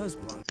droid does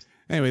belong.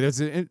 Anyway, that's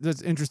an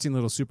interesting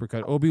little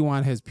supercut.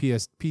 Obi-Wan has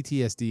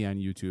PTSD on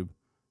YouTube.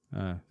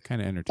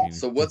 Kind of entertaining.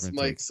 So what's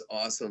Different Mike's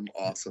awesome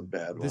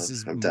bad one? This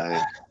is I'm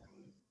dying.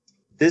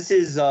 This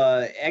is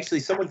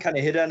actually someone kind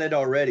of hit on it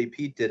already.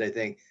 Pete did, I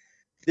think.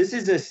 This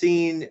is a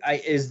scene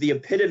is the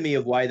epitome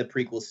of why the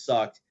prequel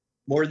sucked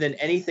more than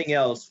anything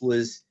else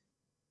was,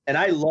 and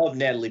I love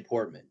Natalie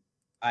Portman.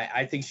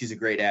 I think she's a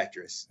great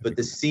actress, but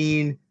the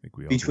scene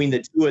between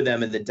the two of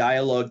them and the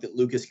dialogue that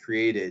Lucas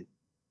created,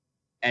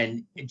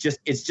 and it's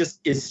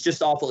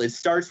just awful. It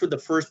starts with the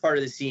first part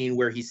of the scene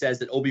where he says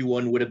that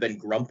Obi-Wan would have been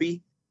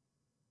grumpy.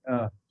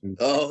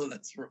 Oh,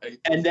 that's right.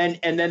 And then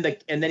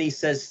he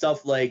says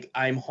stuff like,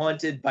 "I'm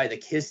haunted by the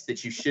kiss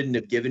that you shouldn't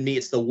have given me.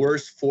 It's the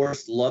worst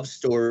forced love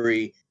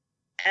story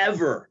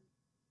ever,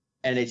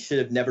 and it should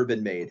have never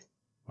been made."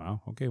 Wow.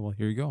 Okay. Well,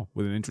 here you go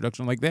with an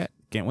introduction like that.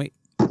 Can't wait.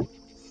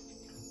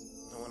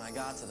 When I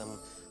got to them,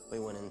 we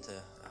went into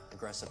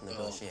aggressive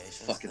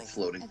negotiations. Fucking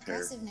floating pair.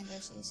 Aggressive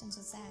negotiations,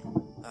 what's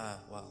that?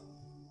 Well,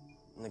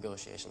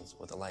 negotiations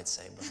with a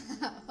lightsaber.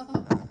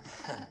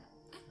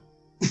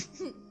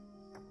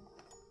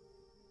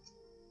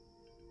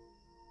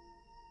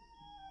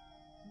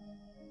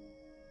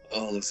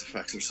 Oh, those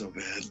effects are so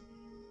bad.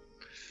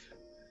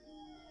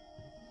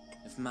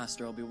 If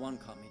Master Obi-Wan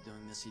caught me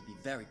doing this, he'd be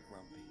very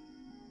grumpy.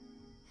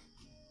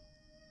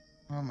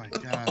 Oh my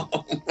god.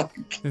 Oh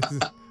my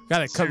god.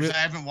 Got it. Seriously, I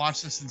haven't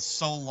watched this in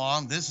so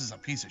long. This is a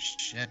piece of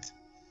shit.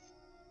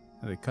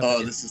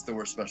 This is the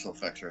worst special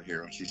effects right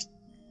here.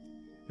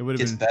 It would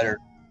have been better.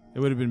 It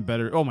would have been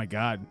better. Oh my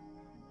god.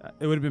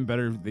 It would have been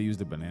better if they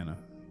used a banana.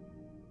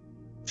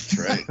 That's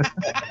right.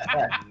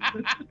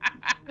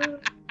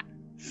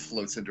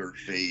 Floats into her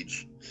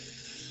phage.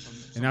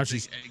 And now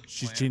she's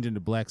changed into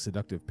black dress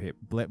seductive Padme.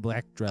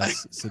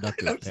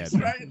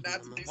 Trying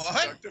not to be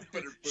seductive,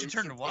 but her She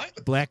turned to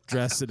what? Black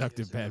dress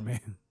seductive Padme.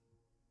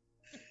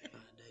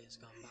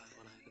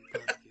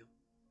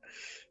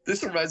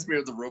 This reminds me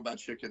of the Robot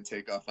Chicken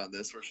takeoff on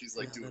this, where she's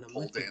like doing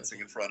pole dancing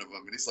in front of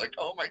him, and he's like,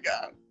 "Oh my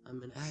god."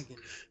 I'm in agony.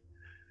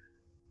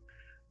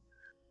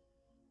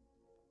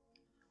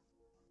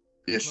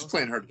 Yeah, she's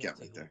playing hard to get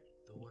right there.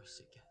 The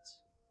worse it gets.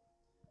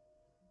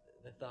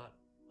 The thought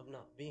of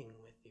not being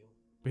with you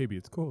Baby,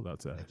 it's cold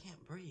outside. I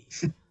can't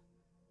breathe.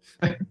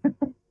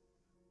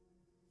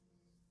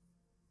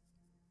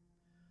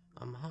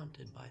 I'm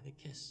haunted by the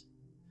kiss.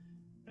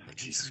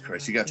 Jesus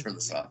Christ, you got to turn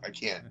this off. I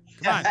can't.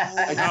 Come on.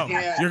 I No,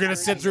 can't you're going to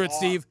turn sit this through it, off.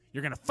 Steve.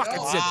 You're going to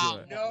fucking sit through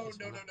it. No.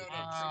 Turn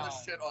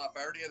this shit off.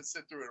 I already had to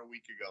sit through it a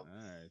week ago. All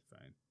right,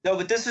 fine. No,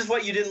 but this is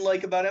what you didn't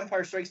like about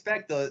Empire Strikes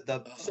Back,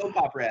 the soap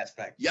opera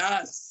aspect.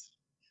 Yes.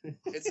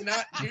 It's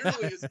not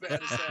nearly as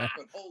bad as that,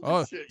 but holy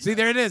Oh, shit. see,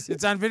 there it is.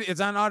 It's on video. It's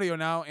on audio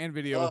now and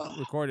video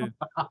recorded.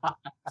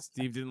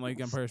 Steve didn't like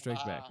Empire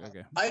Strikes Back.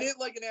 Okay. I didn't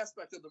like an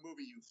aspect of the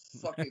movie, you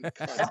fucking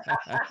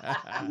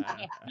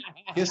cunt.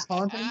 Kiss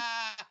haunting?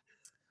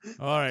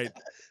 All right,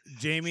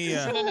 Jamie.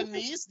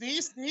 Niece.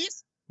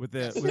 With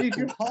the Steve,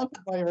 you're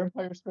haunted by your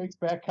Empire Strikes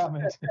Back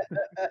comment.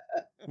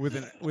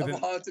 I'm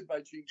haunted by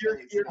Gene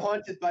Kelly. You're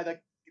haunted by the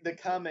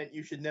comment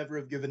you should never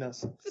have given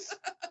us.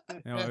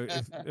 You know,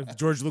 if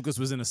George Lucas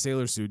was in a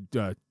sailor suit,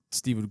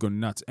 Steve would go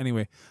nuts.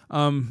 Anyway,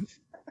 That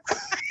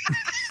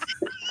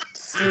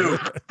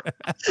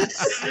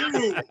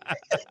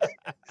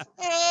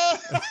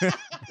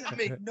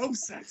made no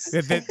sense.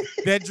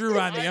 that drew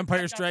on the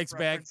Empire Strikes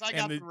Back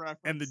the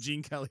and the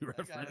Gene Kelly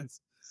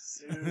reference.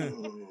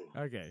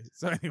 Okay,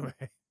 so anyway,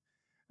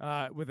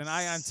 with an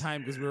eye on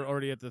time because we're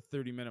already at the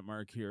 30-minute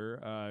mark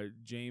here.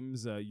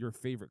 James, your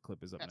favorite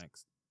clip is up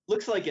next.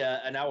 Looks like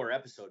an hour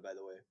episode, by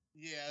the way.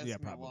 Yeah,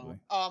 probably.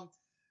 I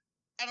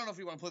don't know if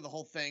you want to play the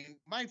whole thing.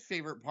 My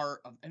favorite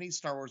part of any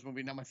Star Wars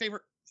movie, now my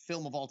favorite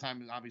film of all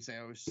time, obviously I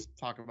always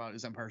talk about,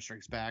 is Empire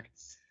Strikes Back.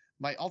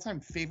 My all-time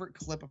favorite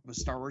clip of a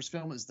Star Wars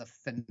film is the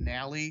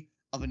finale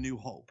of A New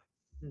Hope.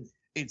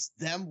 It's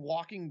them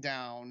walking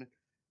down,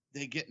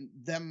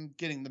 them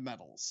getting the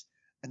medals.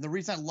 And the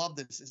reason I love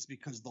this is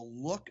because the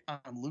look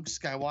on Luke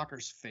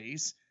Skywalker's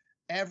face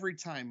every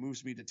time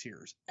moves me to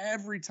tears.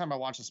 Every time I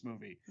watch this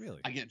movie, really,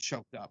 I get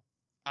choked up.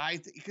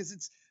 Because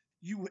it's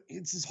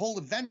his whole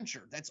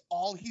adventure. That's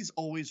all he's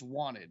always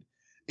wanted,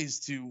 is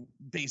to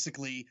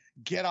basically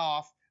get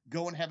off,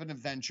 go and have an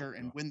adventure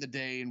and win the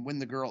day and win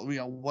the girl,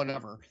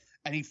 whatever.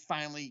 And he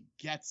finally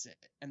gets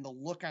it. And the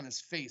look on his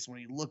face when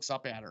he looks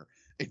up at her,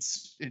 it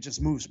just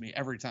moves me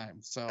every time.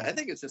 So I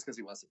think it's just because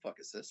he wants to fuck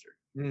his sister.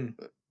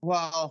 But,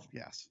 well,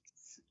 yes.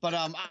 But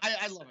I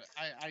love it.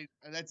 I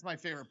that's my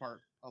favorite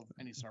part of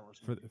any Star Wars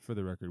movie. For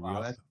the record,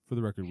 Wow,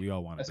 we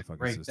all wanted to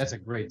fuck his sister. That's a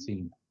great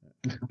scene.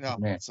 Yeah,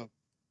 Man. so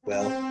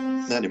well,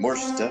 not anymore.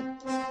 She's dead.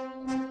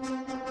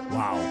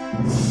 Wow.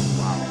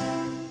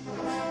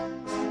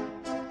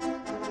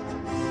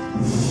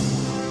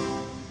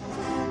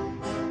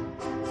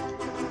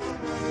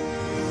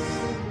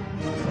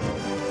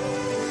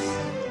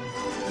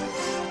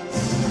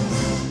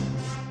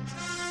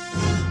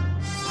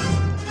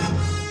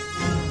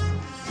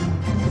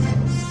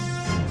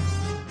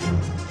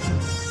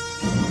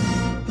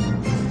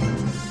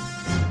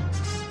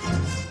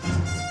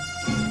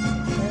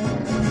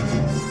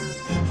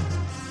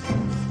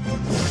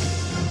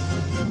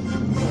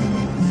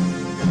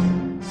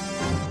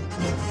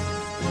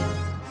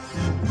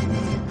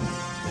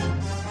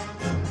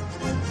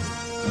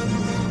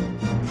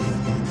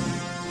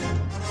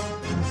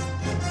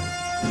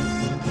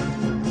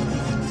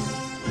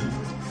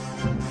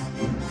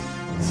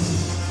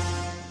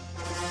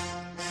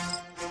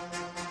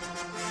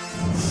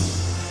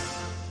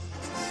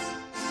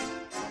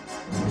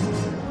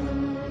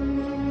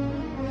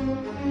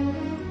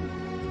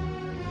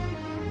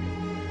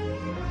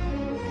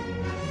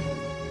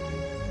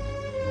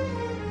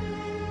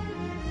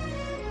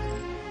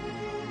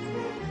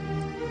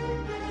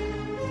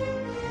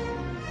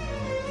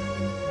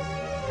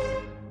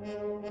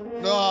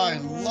 No, I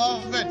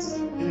love it.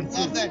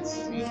 Love that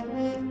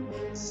scene.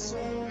 So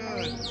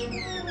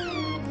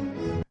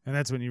good. And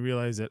that's when you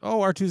realize that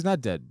R2's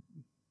not dead.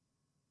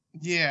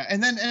 Yeah,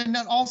 and then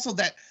also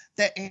that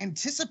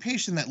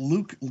anticipation that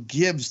Luke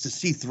gives to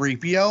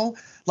C-3PO,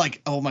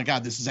 like, oh my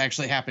God, this is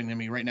actually happening to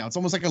me right now. It's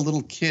almost like a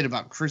little kid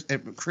about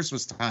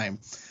Christmas time.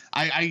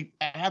 I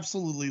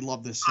absolutely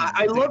love this scene.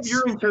 I love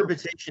your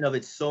interpretation of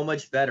it so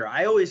much better.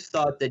 I always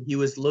thought that he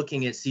was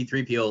looking at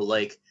C-3PO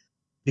like,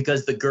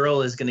 because the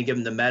girl is going to give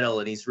him the medal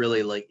and he's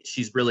really like,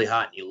 she's really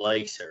hot and he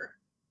likes her.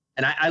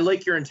 And I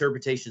like your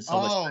interpretation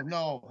so much. Oh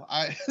no,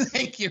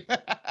 thank you.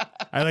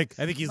 I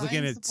think he's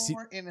looking at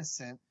more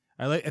innocent.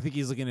 I think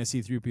he's looking at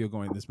C-3PO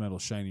going, this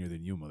metal's shinier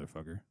than you,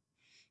 motherfucker.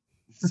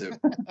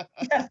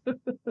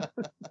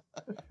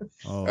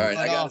 All right,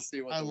 I gotta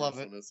see what I the love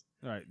worst it. one is.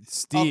 All right,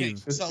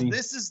 Steve. Okay, so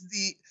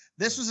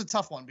this was a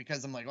tough one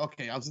because I'm like,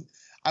 okay, I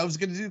was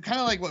gonna do kind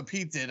of like what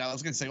Pete did. I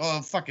was gonna say,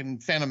 oh, fucking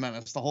Phantom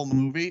Menace, the whole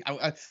movie.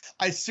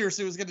 I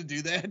seriously was gonna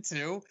do that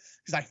too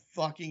because I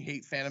fucking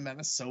hate Phantom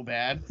Menace so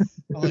bad.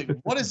 I'm like,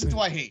 what is it do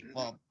I hate?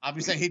 Well,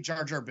 obviously I hate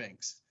Jar Jar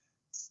Binks.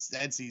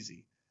 That's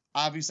easy.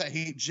 Obviously I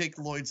hate Jake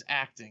Lloyd's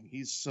acting.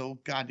 He's so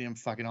goddamn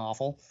fucking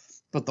awful.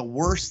 But the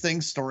worst thing,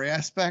 story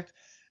aspect,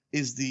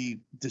 is the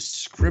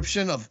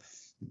description of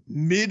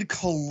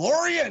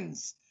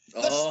mid-chlorians.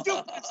 The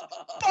stupidest,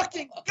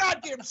 fucking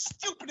goddamn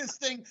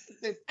stupidest thing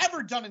they've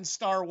ever done in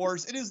Star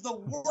Wars. It is the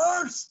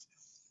worst.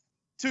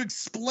 to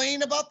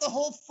explain about the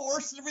whole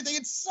Force and everything.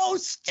 It's so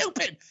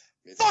stupid.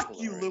 Fuck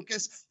you,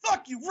 Lucas.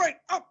 Fuck you right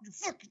up your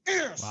fucking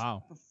ears.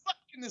 Wow. For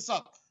fucking this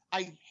up.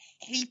 I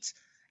hate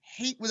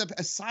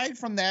aside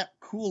from that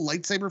cool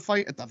lightsaber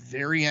fight at the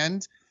very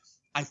end,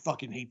 I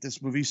fucking hate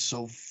this movie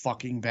so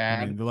fucking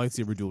bad. I mean, the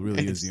lightsaber duel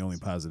really is the only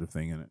positive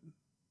thing in it.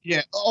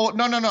 Yeah. Oh,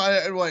 no.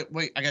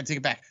 Wait. I gotta take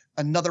it back.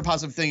 Another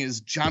positive thing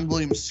is John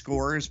Williams'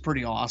 score is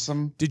pretty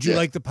awesome. Did you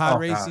like the pod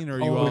racing, or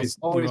are you always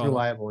all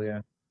reliable?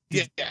 Yeah.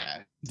 Yeah.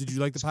 Did you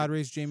like the pod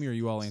race, Jamie, or are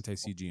you all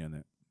anti-CG on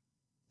that?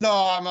 No,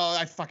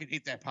 I fucking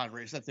hate that pod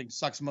race. That thing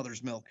sucks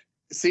mother's milk.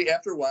 See,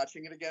 after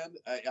watching it again,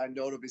 I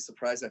know to be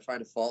surprised I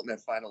find a fault in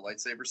that final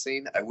lightsaber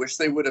scene. I wish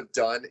they would have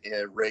done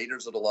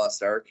Raiders of the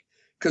Lost Ark,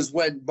 because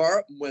when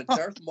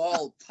Darth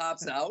Maul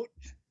pops out,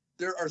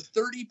 there are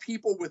 30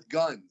 people with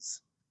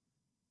guns.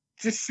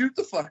 Just shoot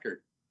the fucker.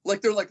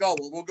 Like, they're like, oh,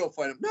 well, we'll go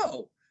fight him.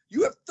 No,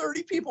 you have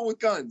 30 people with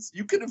guns.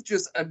 You could have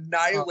just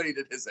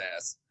annihilated his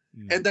ass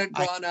and then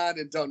gone on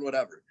and done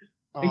whatever.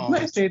 And can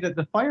I say that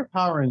the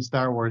firepower in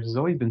Star Wars has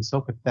always been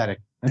so pathetic?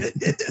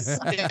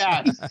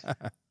 Yeah.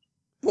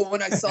 But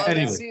when I saw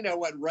that scene, I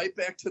went right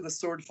back to the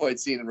sword fight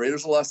scene in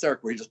Raiders of the Lost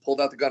Ark where he just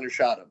pulled out the gun and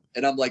shot him.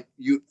 And I'm like,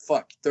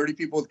 30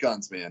 people with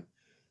guns, man.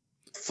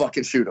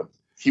 Fucking shoot him.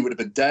 He would have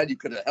been dead. You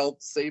could have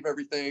helped save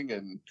everything.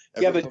 And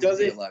but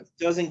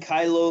doesn't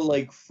Kylo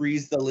like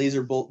freeze the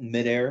laser bolt in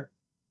midair?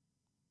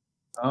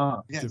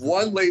 Yeah.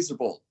 One laser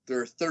bolt. There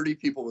are 30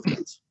 people with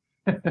guns.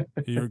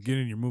 You're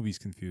getting your movies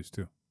confused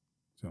too.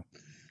 So,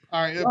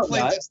 all right,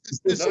 this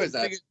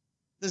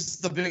is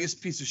the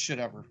biggest piece of shit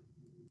ever.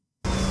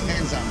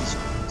 Hands down, this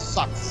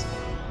sucks.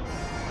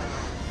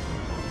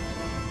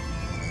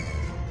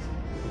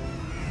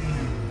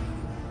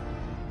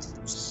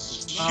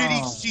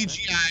 Shitty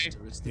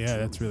CGI. Yeah,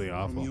 that's really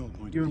awful.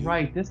 You're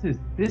right. This is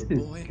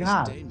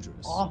God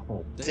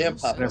awful. Damn,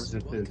 Papa.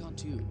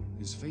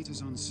 His fate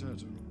is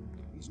uncertain.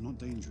 He's not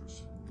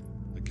dangerous.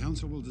 The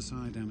council will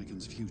decide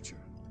Anakin's future.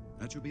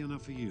 That should be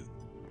enough for you.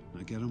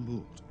 Now get on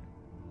board.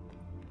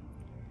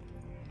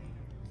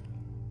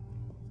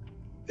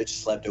 Bitch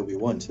slapped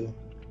Obi-Wan too.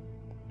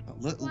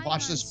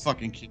 Watch this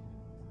fucking kid.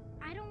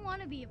 I don't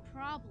want to be a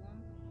problem.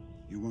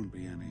 You won't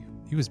be any.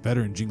 He was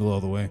better in Jingle All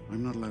the Way.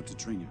 I'm not allowed to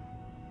train you,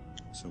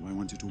 so I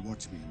want you to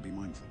watch me and be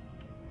mindful.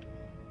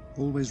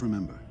 Always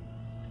remember,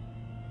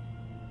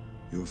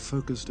 your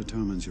focus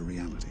determines your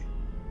reality.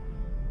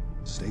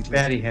 Stay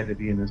clear. Fatty had to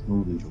be in this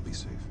movie. You'll be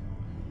safe.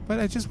 But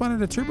I just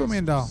wanted a Turbo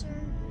Man doll.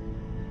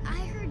 I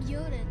heard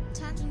Yoda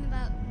talking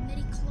about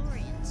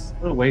midi-chlorians.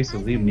 What a waste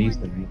of Liam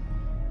Neeson.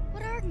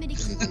 What are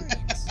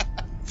midi-chlorians?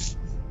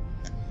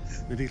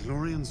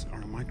 Midi-chlorians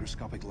are a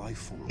microscopic life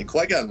form. And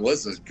Qui-Gon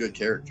was a good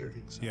character.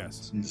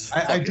 Yes.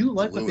 I do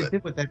like what they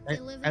did with that. I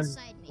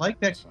like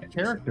that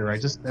character. I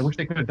wish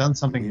they could have done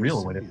something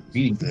real with it.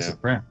 Beating piece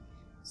of crap.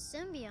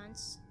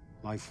 Symbionts.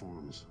 Life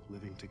forms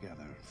living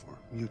together for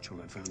mutual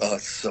advantage. Oh,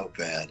 it's so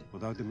bad.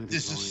 Without the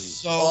This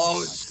is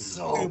midi-chlorians,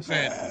 so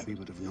stupid. we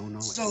would have no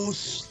knowledge. So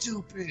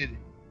stupid.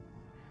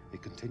 They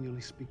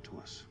continually speak to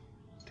us,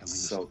 telling us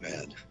So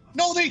bad.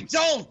 No, they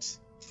don't.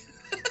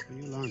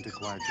 You learn to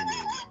quiet your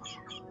mind.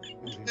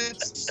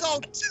 It's so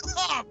dumb.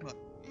 I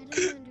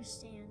don't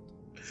understand.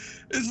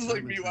 This is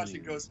like me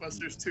watching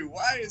Ghostbusters 2.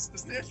 Why is the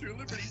Statue of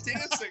Liberty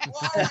dancing?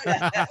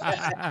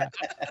 Why?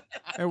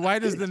 And why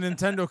does the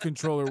Nintendo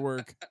controller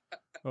work?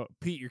 Oh,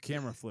 Pete, your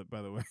camera flipped,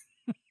 by the way.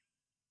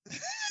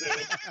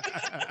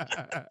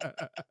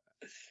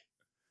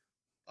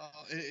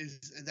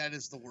 That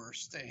is the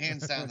worst.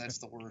 Hands down, that's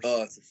the worst.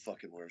 Oh, it's the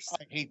fucking worst.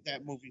 I hate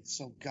that movie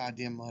so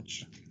goddamn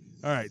much.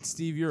 All right,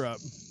 Steve, you're up.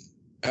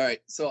 All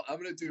right, so I'm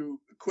gonna do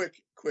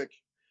quick.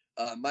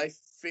 My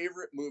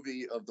favorite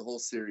movie of the whole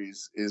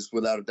series is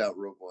without a doubt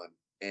Rogue One,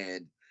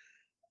 and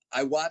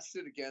I watched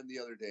it again the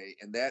other day,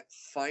 and that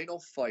final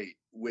fight,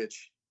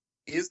 which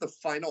is the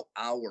final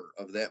hour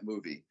of that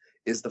movie,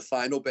 is the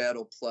final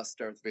battle plus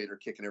Darth Vader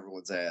kicking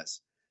everyone's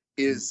ass,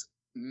 is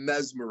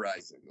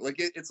mesmerizing. Like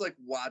it's like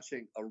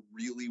watching a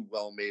really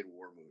well-made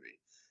war movie.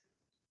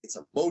 It's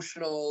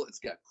emotional. It's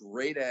got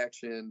great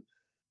action.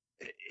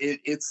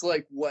 It's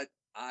like what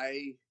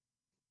I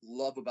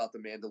love about The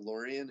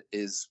Mandalorian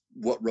is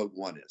what Rogue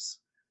One is.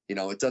 You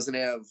know, it doesn't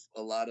have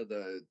a lot of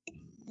the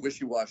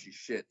wishy-washy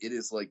shit. It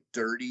is like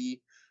dirty,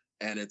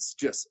 and it's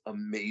just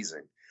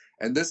amazing.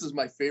 And this is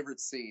my favorite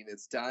scene.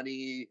 It's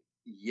Donnie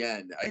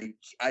Yen.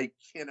 I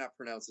cannot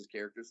pronounce his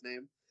character's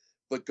name,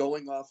 but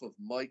going off of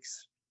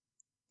Mike's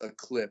a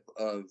clip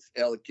of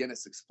Alec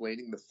Guinness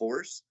explaining the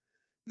Force,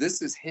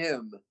 this is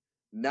him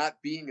not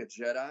being a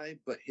Jedi,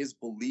 but his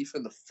belief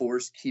in the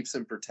Force keeps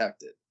him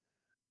protected,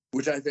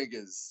 which I think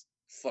is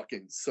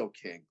fucking so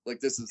king. Like,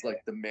 this is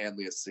like the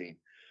manliest scene.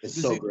 It's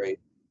so great.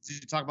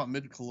 Did you talk about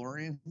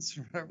midi-chlorians?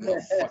 No,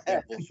 fuck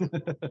that bullshit.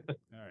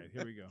 All right,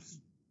 here we go.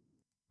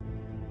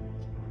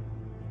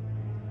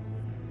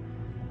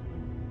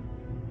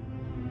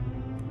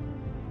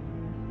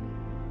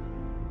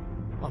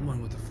 I'm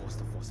one with the Force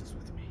is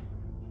with me.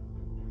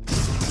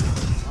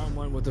 I'm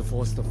one with the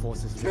Force is with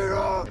me.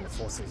 The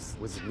Force is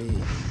with me.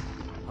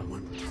 I'm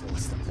one with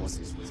the Force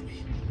is with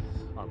me.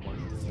 I'm one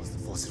with the Force. The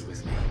Force is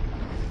with me.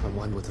 I'm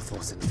one with the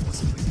Force, and the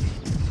Force is with me.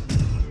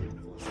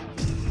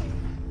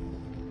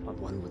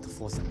 I'm one with the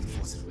Force, and the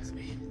Force is with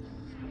me.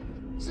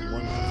 Zero,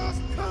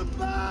 come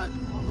back!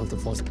 I'm with the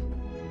Force.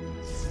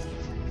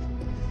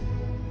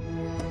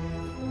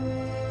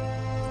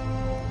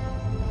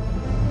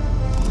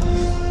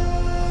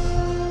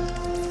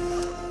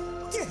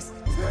 Yes!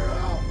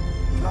 Zero!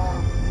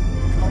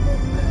 Come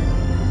with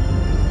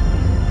me!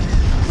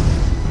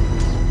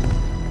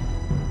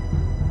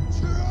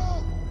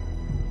 Zero!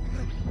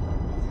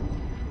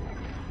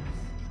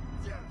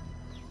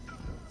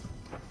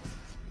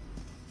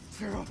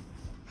 Zero!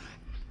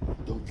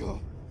 Don't go.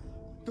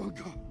 Don't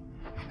go.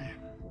 I'm here.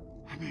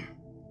 I'm here.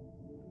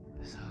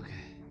 It's okay.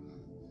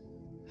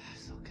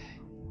 It's okay.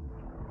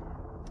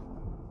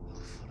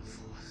 Look for the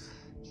Force.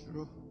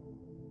 Zero.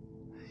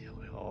 You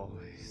will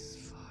always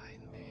find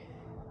me.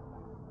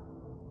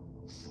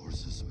 The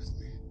Force is with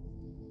me.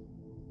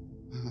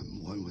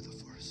 I'm one with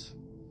the Force.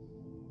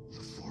 The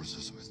Force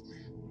is with me.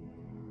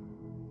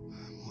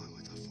 I'm one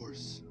with the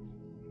Force.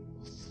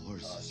 The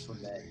Force is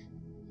with me.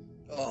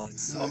 Oh,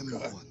 it's so I'm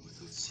good. one with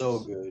the So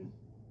good.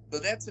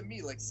 But that to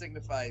me, like,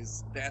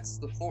 signifies that's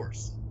the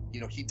Force.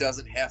 You know, he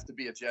doesn't have to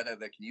be a Jedi that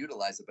can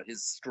utilize it, but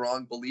his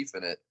strong belief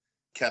in it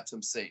kept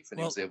him safe, and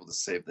he was able to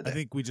save the day. I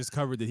think we just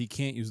covered that he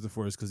can't use the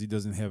Force because he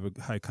doesn't have a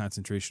high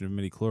concentration of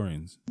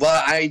midichlorians.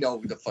 Well, I know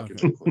who the fucking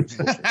midichlorians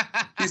bullshit.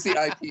 He's the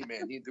IP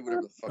man. He can do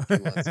whatever the fuck he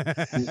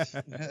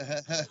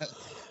wants.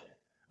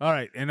 All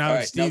right, and now All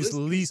right, Steve's this piece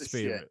least of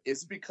favorite. shit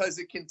is because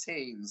it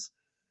contains,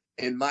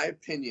 in my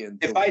opinion,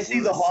 If I see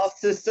the worst- Hoth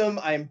system,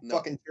 I'm No.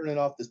 fucking turning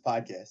off this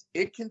podcast.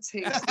 It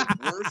contains the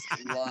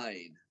worst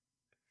line.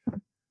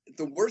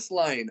 The worst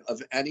line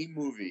of any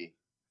movie,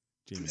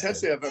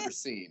 potentially I've ever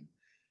seen,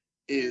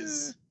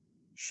 is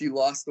she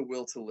lost the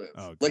will to live.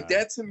 Oh, like God.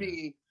 that to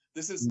me,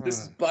 this is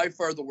by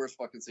far the worst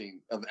fucking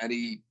scene of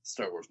any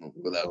Star Wars movie,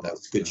 without doubt.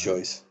 Good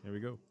choice. Here we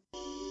go.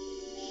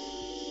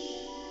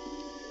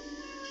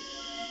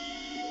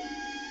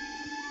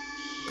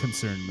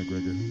 Concerned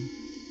McGregor.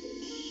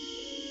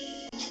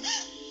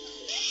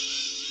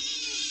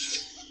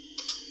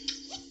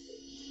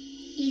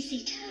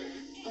 Easy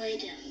time, lie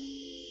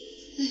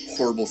down.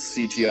 Horrible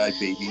CGI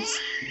babies.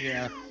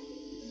 Yeah.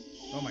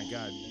 Oh my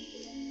God.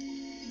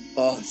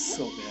 Oh, it's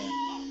so bad.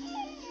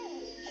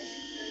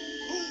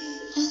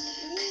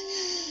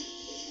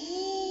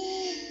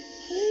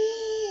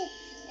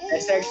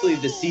 That's actually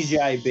the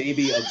CGI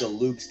baby of the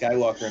Luke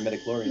Skywalker in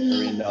Midichlorian,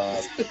 or in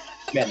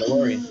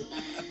Mandalorian.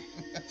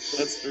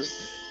 That's true.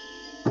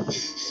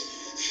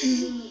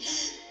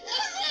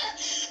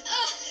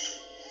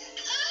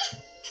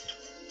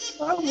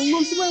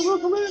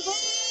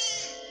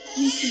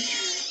 Easy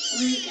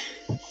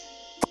time, lie down.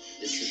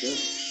 It's a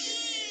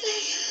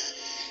good.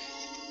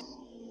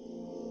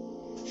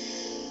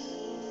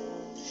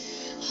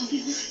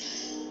 Obi-Wan.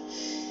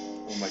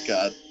 Oh my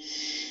God.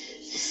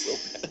 It's so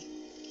bad.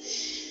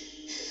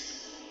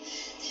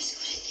 There's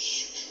gonna be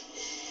him.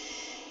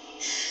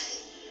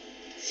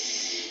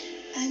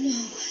 I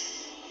know.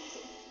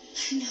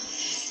 I know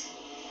this.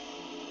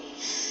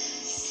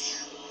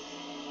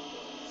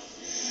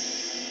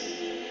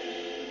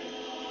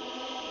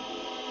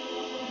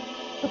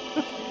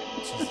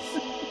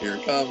 Here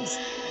it comes.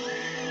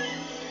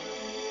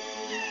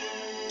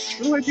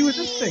 What do I do with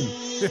this thing?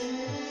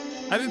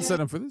 I didn't set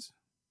him for this.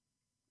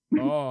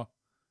 Oh,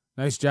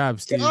 nice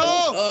job, Steve.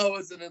 Oh, it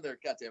wasn't in there.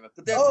 God damn it.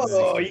 But that's the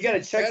Oh, scene. you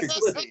gotta check your That's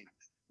the clip. scene.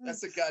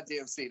 That's a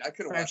goddamn scene. I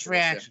could have Fresh watched the rest of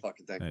that reaction.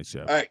 fucking thing. Nice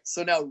job. All right,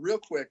 so now real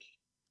quick,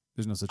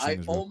 There's no such I thing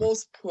as real quick.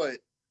 almost put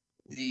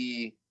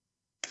the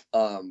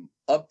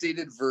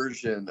updated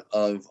version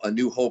of A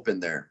New Hope in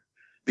there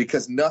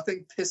because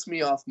nothing pissed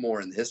me off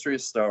more in the history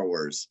of Star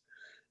Wars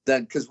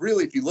than, because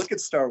really, if you look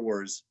at Star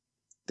Wars,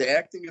 the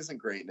acting isn't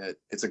great in it.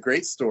 It's a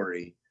great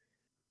story.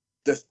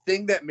 The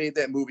thing that made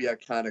that movie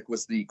iconic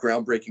was the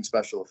groundbreaking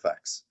special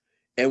effects.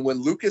 And when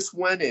Lucas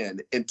went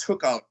in and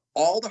took out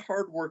all the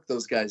hard work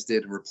those guys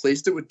did and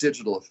replaced it with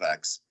digital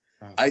effects,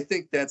 I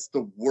think that's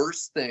the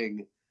worst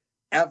thing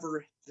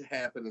ever to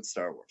happen in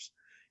Star Wars.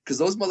 Because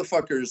those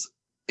motherfuckers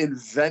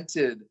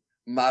invented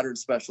modern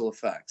special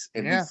effects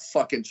and we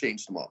fucking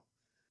changed them all.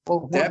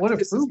 Well, That what it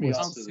pisses proved me was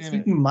off to this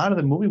keeping them out of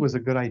the movie was a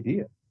good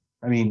idea.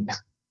 I mean,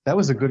 that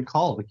was a good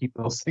call to keep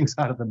those things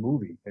out of the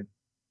movie. It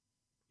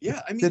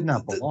Yeah, I mean, did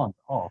not belong at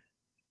all.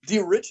 the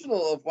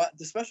original of what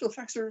the special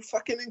effects are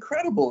fucking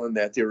incredible in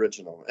that, the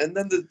original. And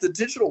then the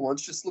digital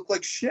ones just look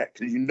like shit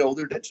because you know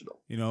they're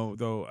digital. You know,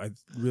 though, I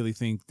really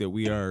think that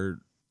we are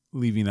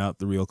leaving out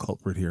the real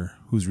culprit here,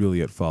 who's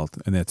really at fault,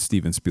 and that's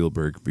Steven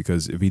Spielberg.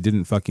 Because if he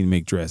didn't fucking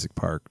make Jurassic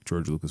Park,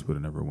 George Lucas would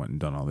have never went and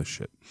done all this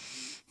shit.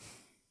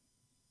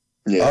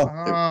 Yeah.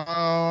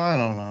 I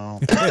don't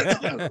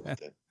know.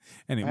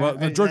 Anyway, well,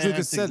 George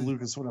Lucas think said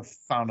Lucas would have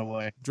found a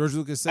way. George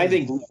Lucas said I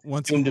think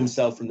once doomed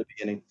himself from the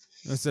beginning.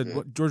 I said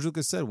what George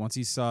Lucas said once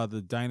he saw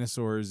the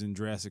dinosaurs in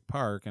Jurassic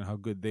Park and how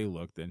good they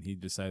looked, then he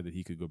decided that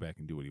he could go back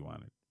and do what he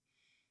wanted.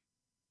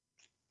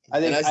 I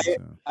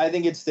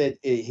think it's that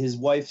his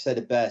wife said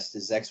it best.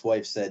 His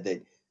ex-wife said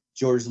that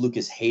George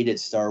Lucas hated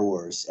Star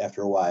Wars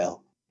after a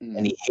while,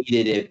 and he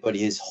hated it, but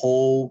his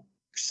whole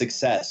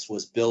success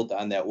was built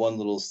on that one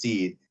little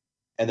seed,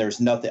 and there's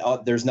nothing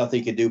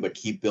he could do but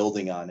keep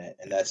building on it,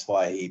 and that's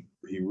why he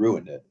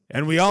ruined it.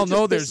 And we all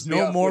know there's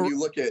no more. When you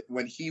look at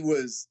when he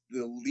was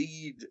the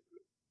lead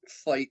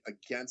fight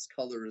against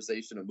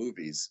colorization of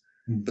movies,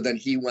 but then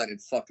he went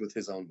and fucked with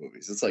his own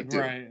movies. It's like,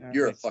 dude,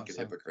 you're a fucking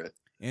hypocrite.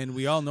 And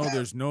we all know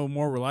there's no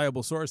more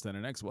reliable source than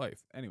an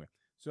ex-wife. Anyway,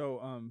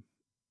 so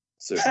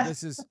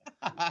this is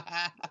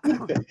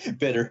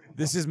bitter.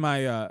 This is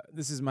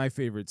my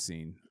favorite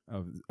scene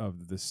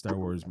of the Star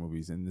Wars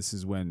movies, and this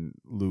is when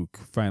Luke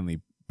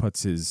finally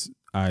puts his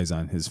eyes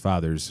on his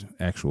father's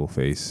actual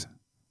face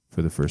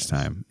for the first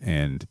time.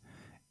 And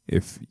I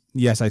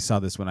saw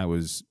this when I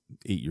was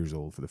 8 years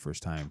old for the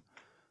first time,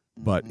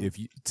 but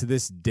to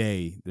this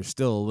day, there's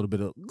still a little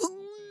bit of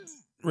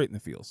right in the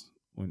feels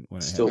when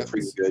it still happens.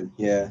 Pretty good,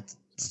 yeah.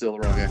 Still the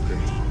wrong actor.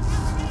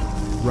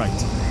 Right.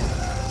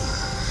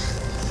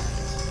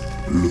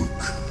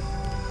 Luke,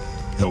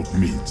 help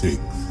me take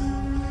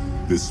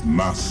this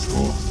mask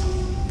off.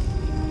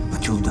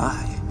 But you'll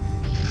die.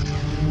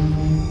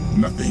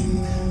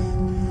 Nothing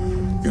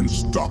can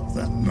stop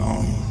that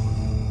now.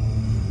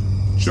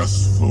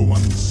 Just for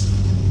once,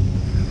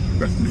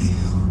 let me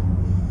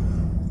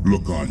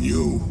look on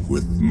you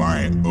with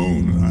my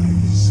own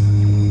eyes.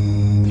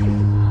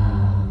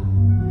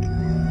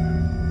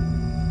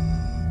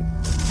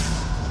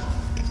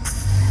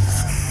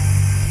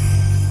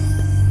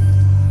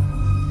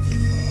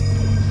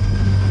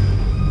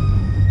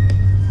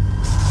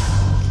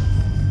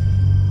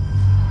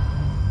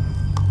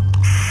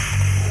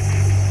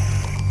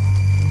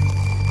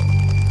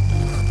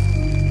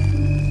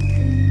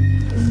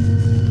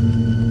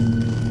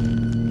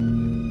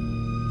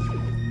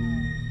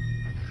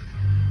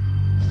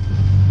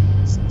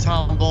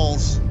 Tom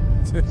Bowles.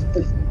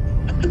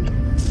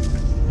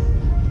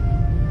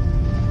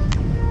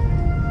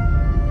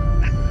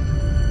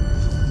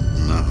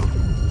 Now,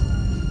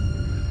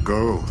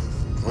 go.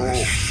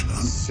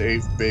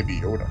 Save Baby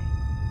Yoda.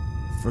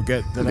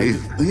 Forget that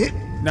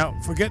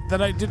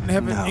I didn't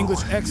have an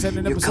English accent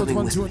in You're episodes coming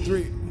 1, with 2, and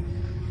 3.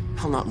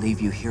 I'll not leave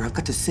you here. I've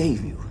got to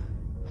save you.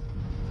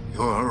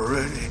 You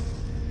already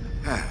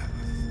have.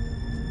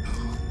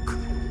 Luke.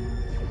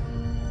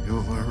 You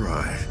were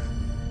right.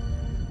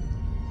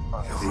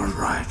 You were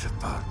right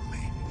about me.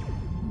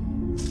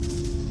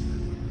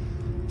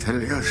 Tell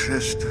your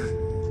sister.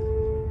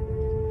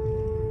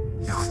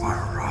 You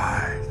were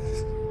right.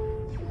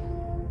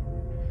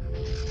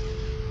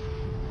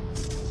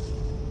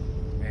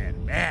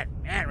 Man,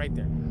 right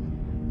there.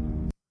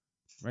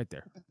 Right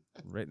there.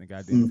 Right in the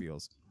goddamn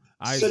feels.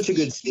 Such a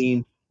good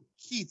scene.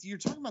 Keith, you're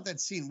talking about that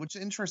scene. What's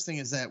interesting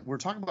is that we're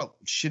talking about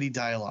shitty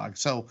dialogue.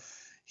 So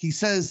he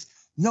says,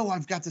 "No,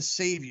 I've got to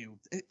save you."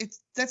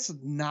 That's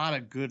not a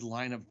good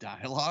line of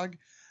dialogue,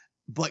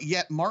 but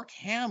yet Mark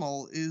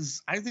Hamill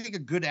is, I think, a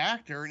good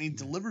actor, and he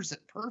delivers it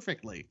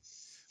perfectly.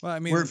 Well, I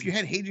mean, where if you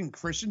had Hayden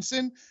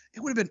Christensen, it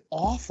would have been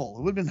awful.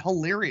 It would have been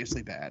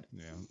hilariously bad.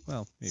 Yeah.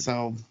 Well, maybe.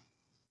 So.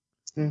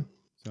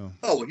 Oh,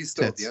 well, he's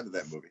still at the end of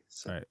that movie.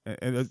 So. Right,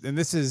 and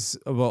this is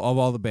of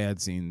all the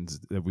bad scenes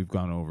that we've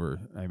gone over.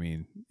 I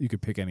mean, you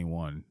could pick any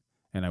one,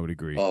 and I would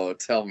agree. Oh,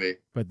 tell me.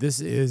 But this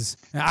is.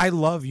 I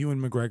love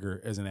Ewan McGregor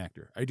as an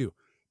actor. I do.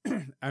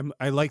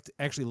 I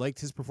actually liked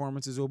his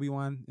performance as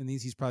Obi-Wan in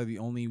these. He's probably the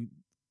only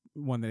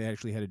one that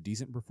actually had a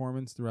decent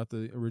performance throughout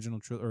the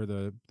original or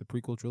the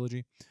prequel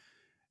trilogy.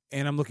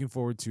 And I'm looking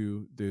forward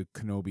to the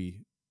Kenobi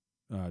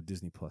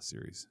Disney Plus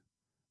series.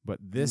 But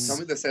this, tell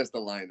me this has the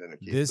line in it.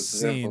 Keith. This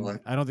scene,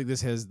 I don't think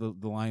this has the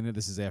line in it.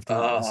 This is after.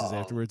 This is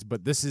afterwards.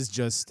 But this is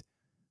just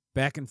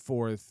back and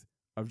forth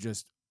of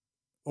just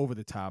over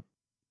the top,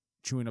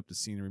 chewing up the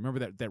scenery. Remember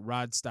that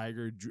Rod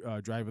Steiger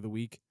drive of the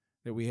week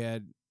that we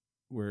had,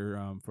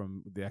 where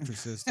from The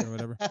Exorcist or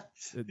whatever.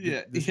 From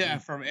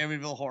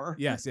Amityville Horror.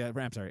 Yes, yeah.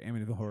 I'm sorry,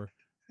 Amityville Horror.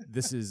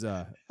 This is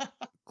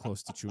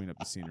close to chewing up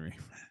the scenery.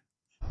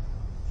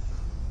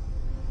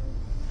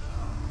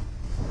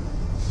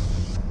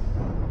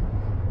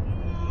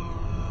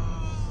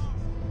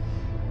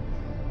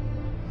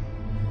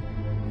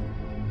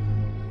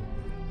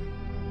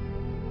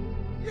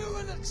 You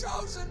were the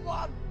chosen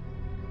one!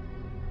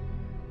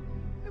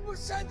 It was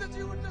said that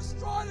you would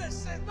destroy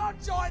this sin, not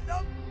join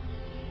them!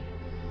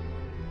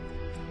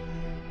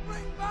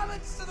 Bring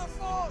balance to the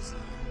Force,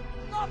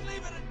 not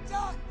leave it in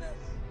darkness!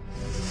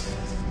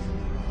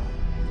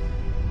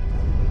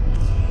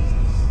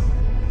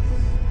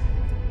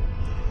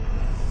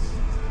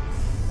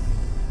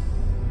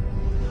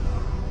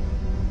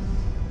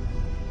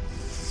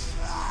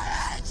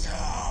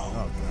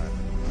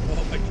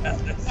 Oh my God,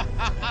 that's so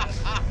bad.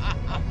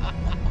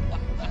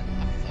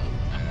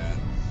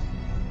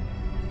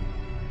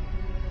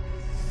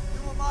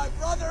 You were my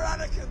brother,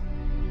 Anakin.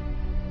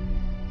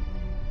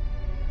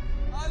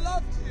 I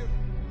loved you.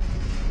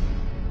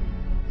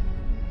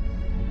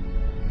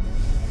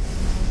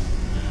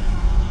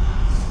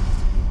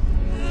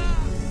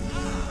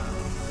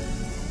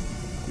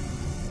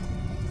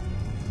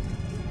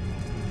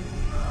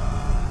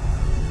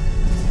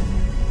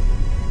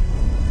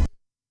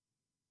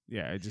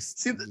 Yeah, I just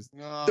see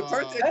the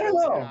part that I don't kills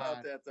me know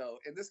about that though,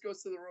 and this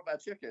goes to the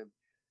Robot Chicken.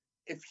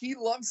 If he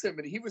loves him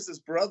and he was his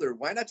brother,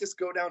 why not just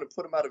go down and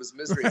put him out of his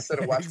misery instead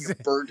of watching him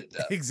burn to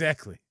death?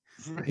 Exactly.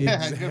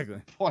 Yeah, Exactly.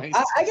 good point.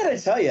 I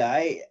gotta tell you,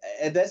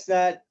 that's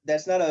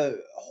not a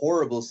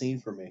horrible scene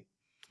for me.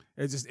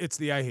 It's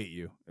the I hate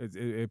you.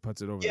 It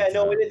puts it over. Yeah, the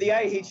no, top. the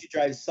I hate you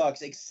drive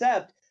sucks.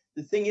 Except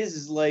the thing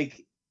is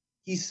like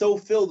he's so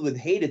filled with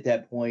hate at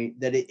that point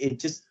that it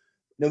just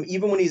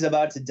even when he's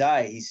about to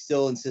die, he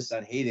still insists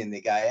on hating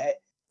the guy.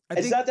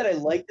 It's not that I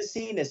like the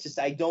scene. It's just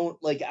I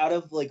don't like out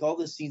of like all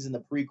the scenes in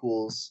the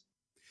prequels.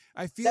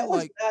 I feel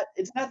like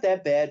it's not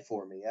that bad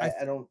for me.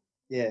 I don't.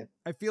 Yeah,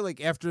 I feel like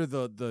after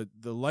the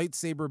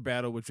lightsaber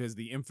battle, which is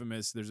the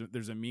infamous,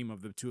 there's a meme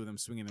of the two of them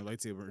swinging their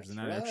lightsabers and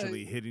not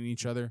actually hitting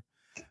each other.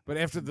 But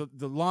after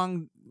the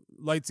long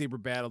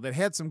lightsaber battle that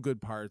had some good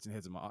parts and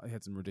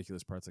had some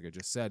ridiculous parts, like I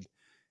just said,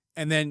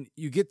 and then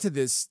you get to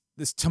this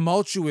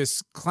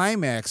tumultuous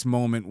climax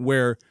moment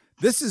where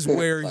this is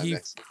where he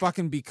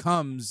fucking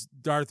becomes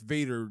Darth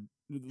Vader,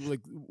 like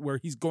where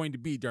he's going to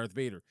be Darth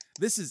Vader.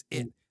 This is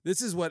it.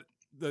 This is what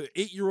the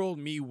 8-year-old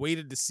me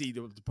waited to see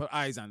to put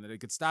eyes on, that I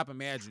could stop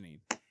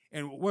imagining.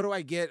 And what do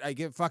I get? I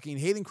get fucking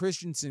Hayden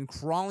Christensen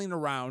crawling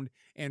around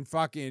and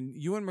fucking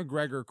Ewan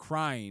McGregor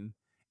crying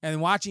and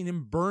watching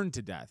him burn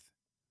to death.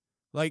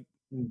 Like,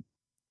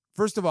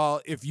 first of all,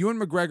 if Ewan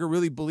McGregor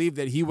really believed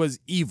that he was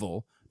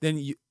evil,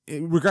 then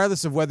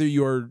regardless of whether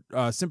you're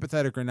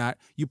sympathetic or not,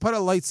 you put a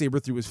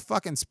lightsaber through his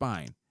fucking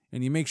spine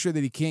and you make sure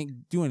that he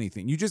can't do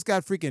anything. You just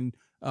got freaking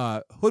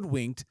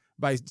hoodwinked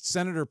by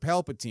Senator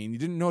Palpatine. You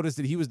didn't notice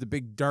that he was the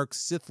big dark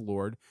Sith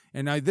Lord,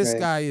 and now this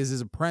guy is his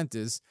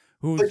apprentice.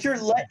 But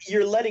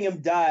you're letting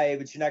him die,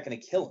 but you're not going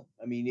to kill him.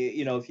 I mean,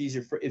 if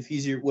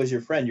he was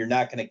your friend, you're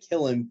not going to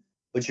kill him,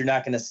 but you're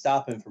not going to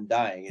stop him from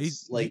dying.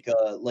 It's like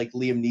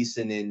Liam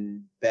Neeson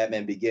in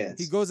Batman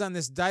Begins. He goes on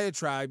this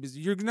diatribe: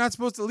 "You're not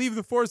supposed to leave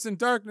the Force in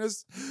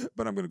darkness,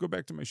 but I'm going to go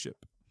back to my ship."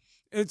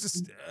 It's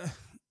just.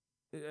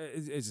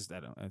 It's just I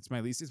don't. It's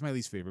my least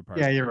favorite part.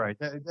 Yeah, you're right.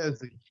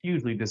 That's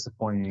hugely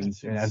disappointing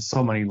at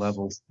so many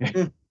levels. I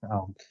mean,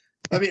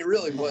 it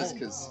really was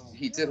because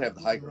he did have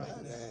the high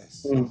ground.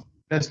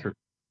 That's true.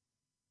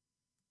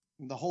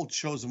 The whole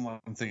Chosen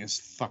One thing is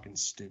fucking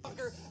stupid.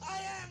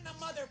 I am the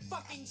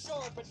motherfucking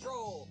Shore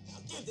Patrol.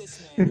 I'll give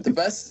this man. The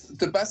best.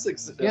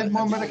 He had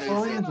more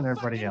midichlorians than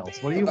everybody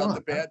else. What do you want?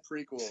 The bad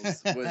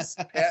prequels was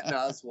Patton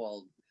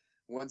Oswalt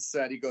once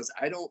said, he goes,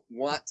 I don't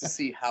want to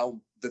see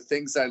how the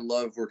things I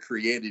love were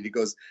created. He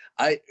goes,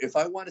 if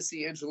I want to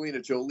see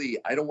Angelina Jolie,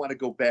 I don't want to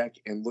go back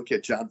and look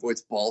at John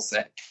Voight's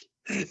ballsack.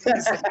 He's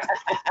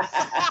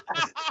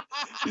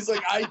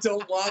like, I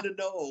don't want to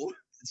know.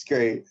 It's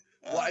great.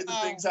 Why the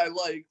things I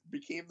like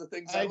became the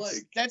things I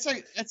like. That's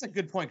a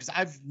good point, because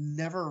I've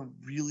never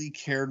really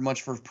cared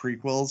much for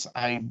prequels.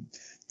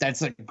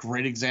 That's a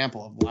great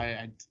example of why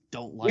I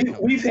don't like them.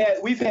 We've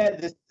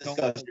had this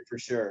discussion for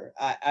sure.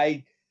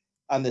 I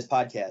on this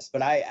podcast,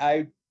 but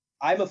I'm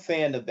a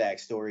fan of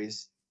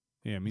backstories.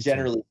 Yeah, me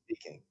generally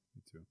speaking.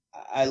 Me too.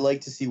 I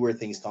like to see where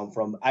things come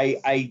from.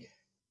 But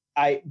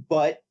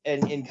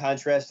in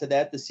contrast to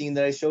that, the scene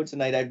that I showed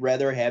tonight, I'd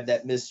rather have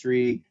that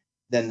mystery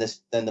than the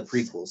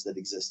prequels that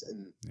existed.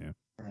 Yeah,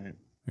 right.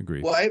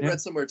 Agreed. Well, I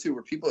read somewhere too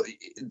where people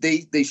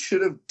they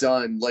should have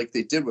done like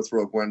they did with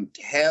Rogue One,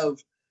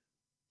 have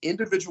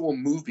individual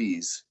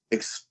movies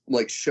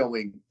like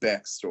showing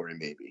backstory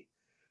maybe,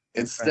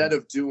 instead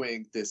of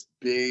doing this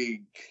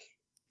big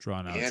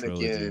drawn out Anakin.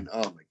 trilogy.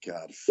 Oh my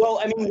god. Well,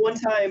 I mean, one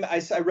time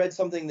I read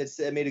something that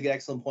made an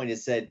excellent point. It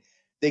said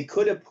they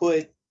could have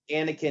put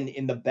Anakin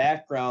in the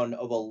background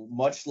of a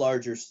much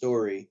larger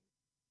story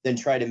than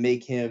try to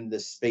make him the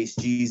space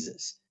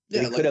Jesus.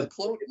 Yeah, like the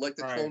Clone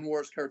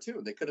Wars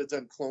cartoon. They could have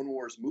done Clone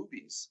Wars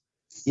movies.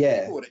 Yeah.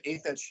 People would have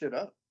ate that shit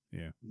up.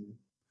 Yeah.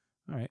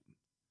 All right.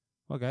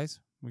 Well, guys,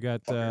 we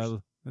got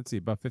let's see,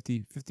 about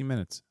 50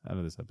 minutes out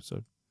of this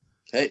episode.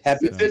 Hey,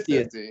 happy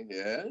 50th. 50,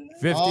 yeah.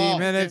 50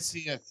 minutes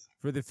 50th.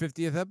 for the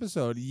 50th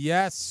episode.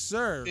 Yes,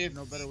 sir.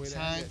 No better way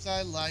to end Times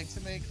I like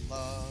to make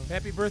love.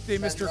 Happy birthday,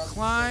 Mr.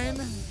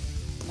 Klein,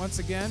 once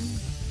again.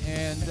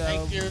 And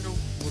thank you.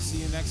 We'll see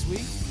you next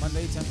week,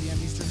 Monday, 10 p.m.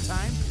 Eastern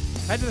Time.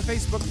 Head to the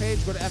Facebook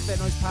page. Go to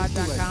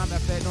fthatnoisepod.com,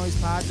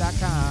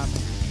 fthatnoisepod.com,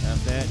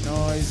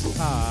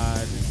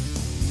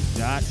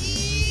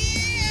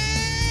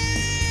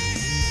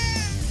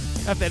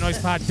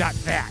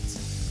 fthatnoisepod.that.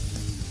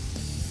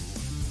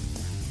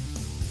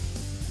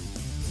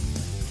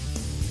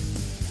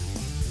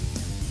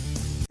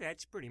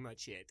 That's pretty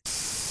much it.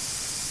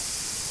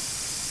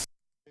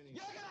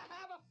 You're gonna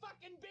have a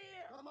fucking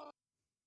beer! Come on!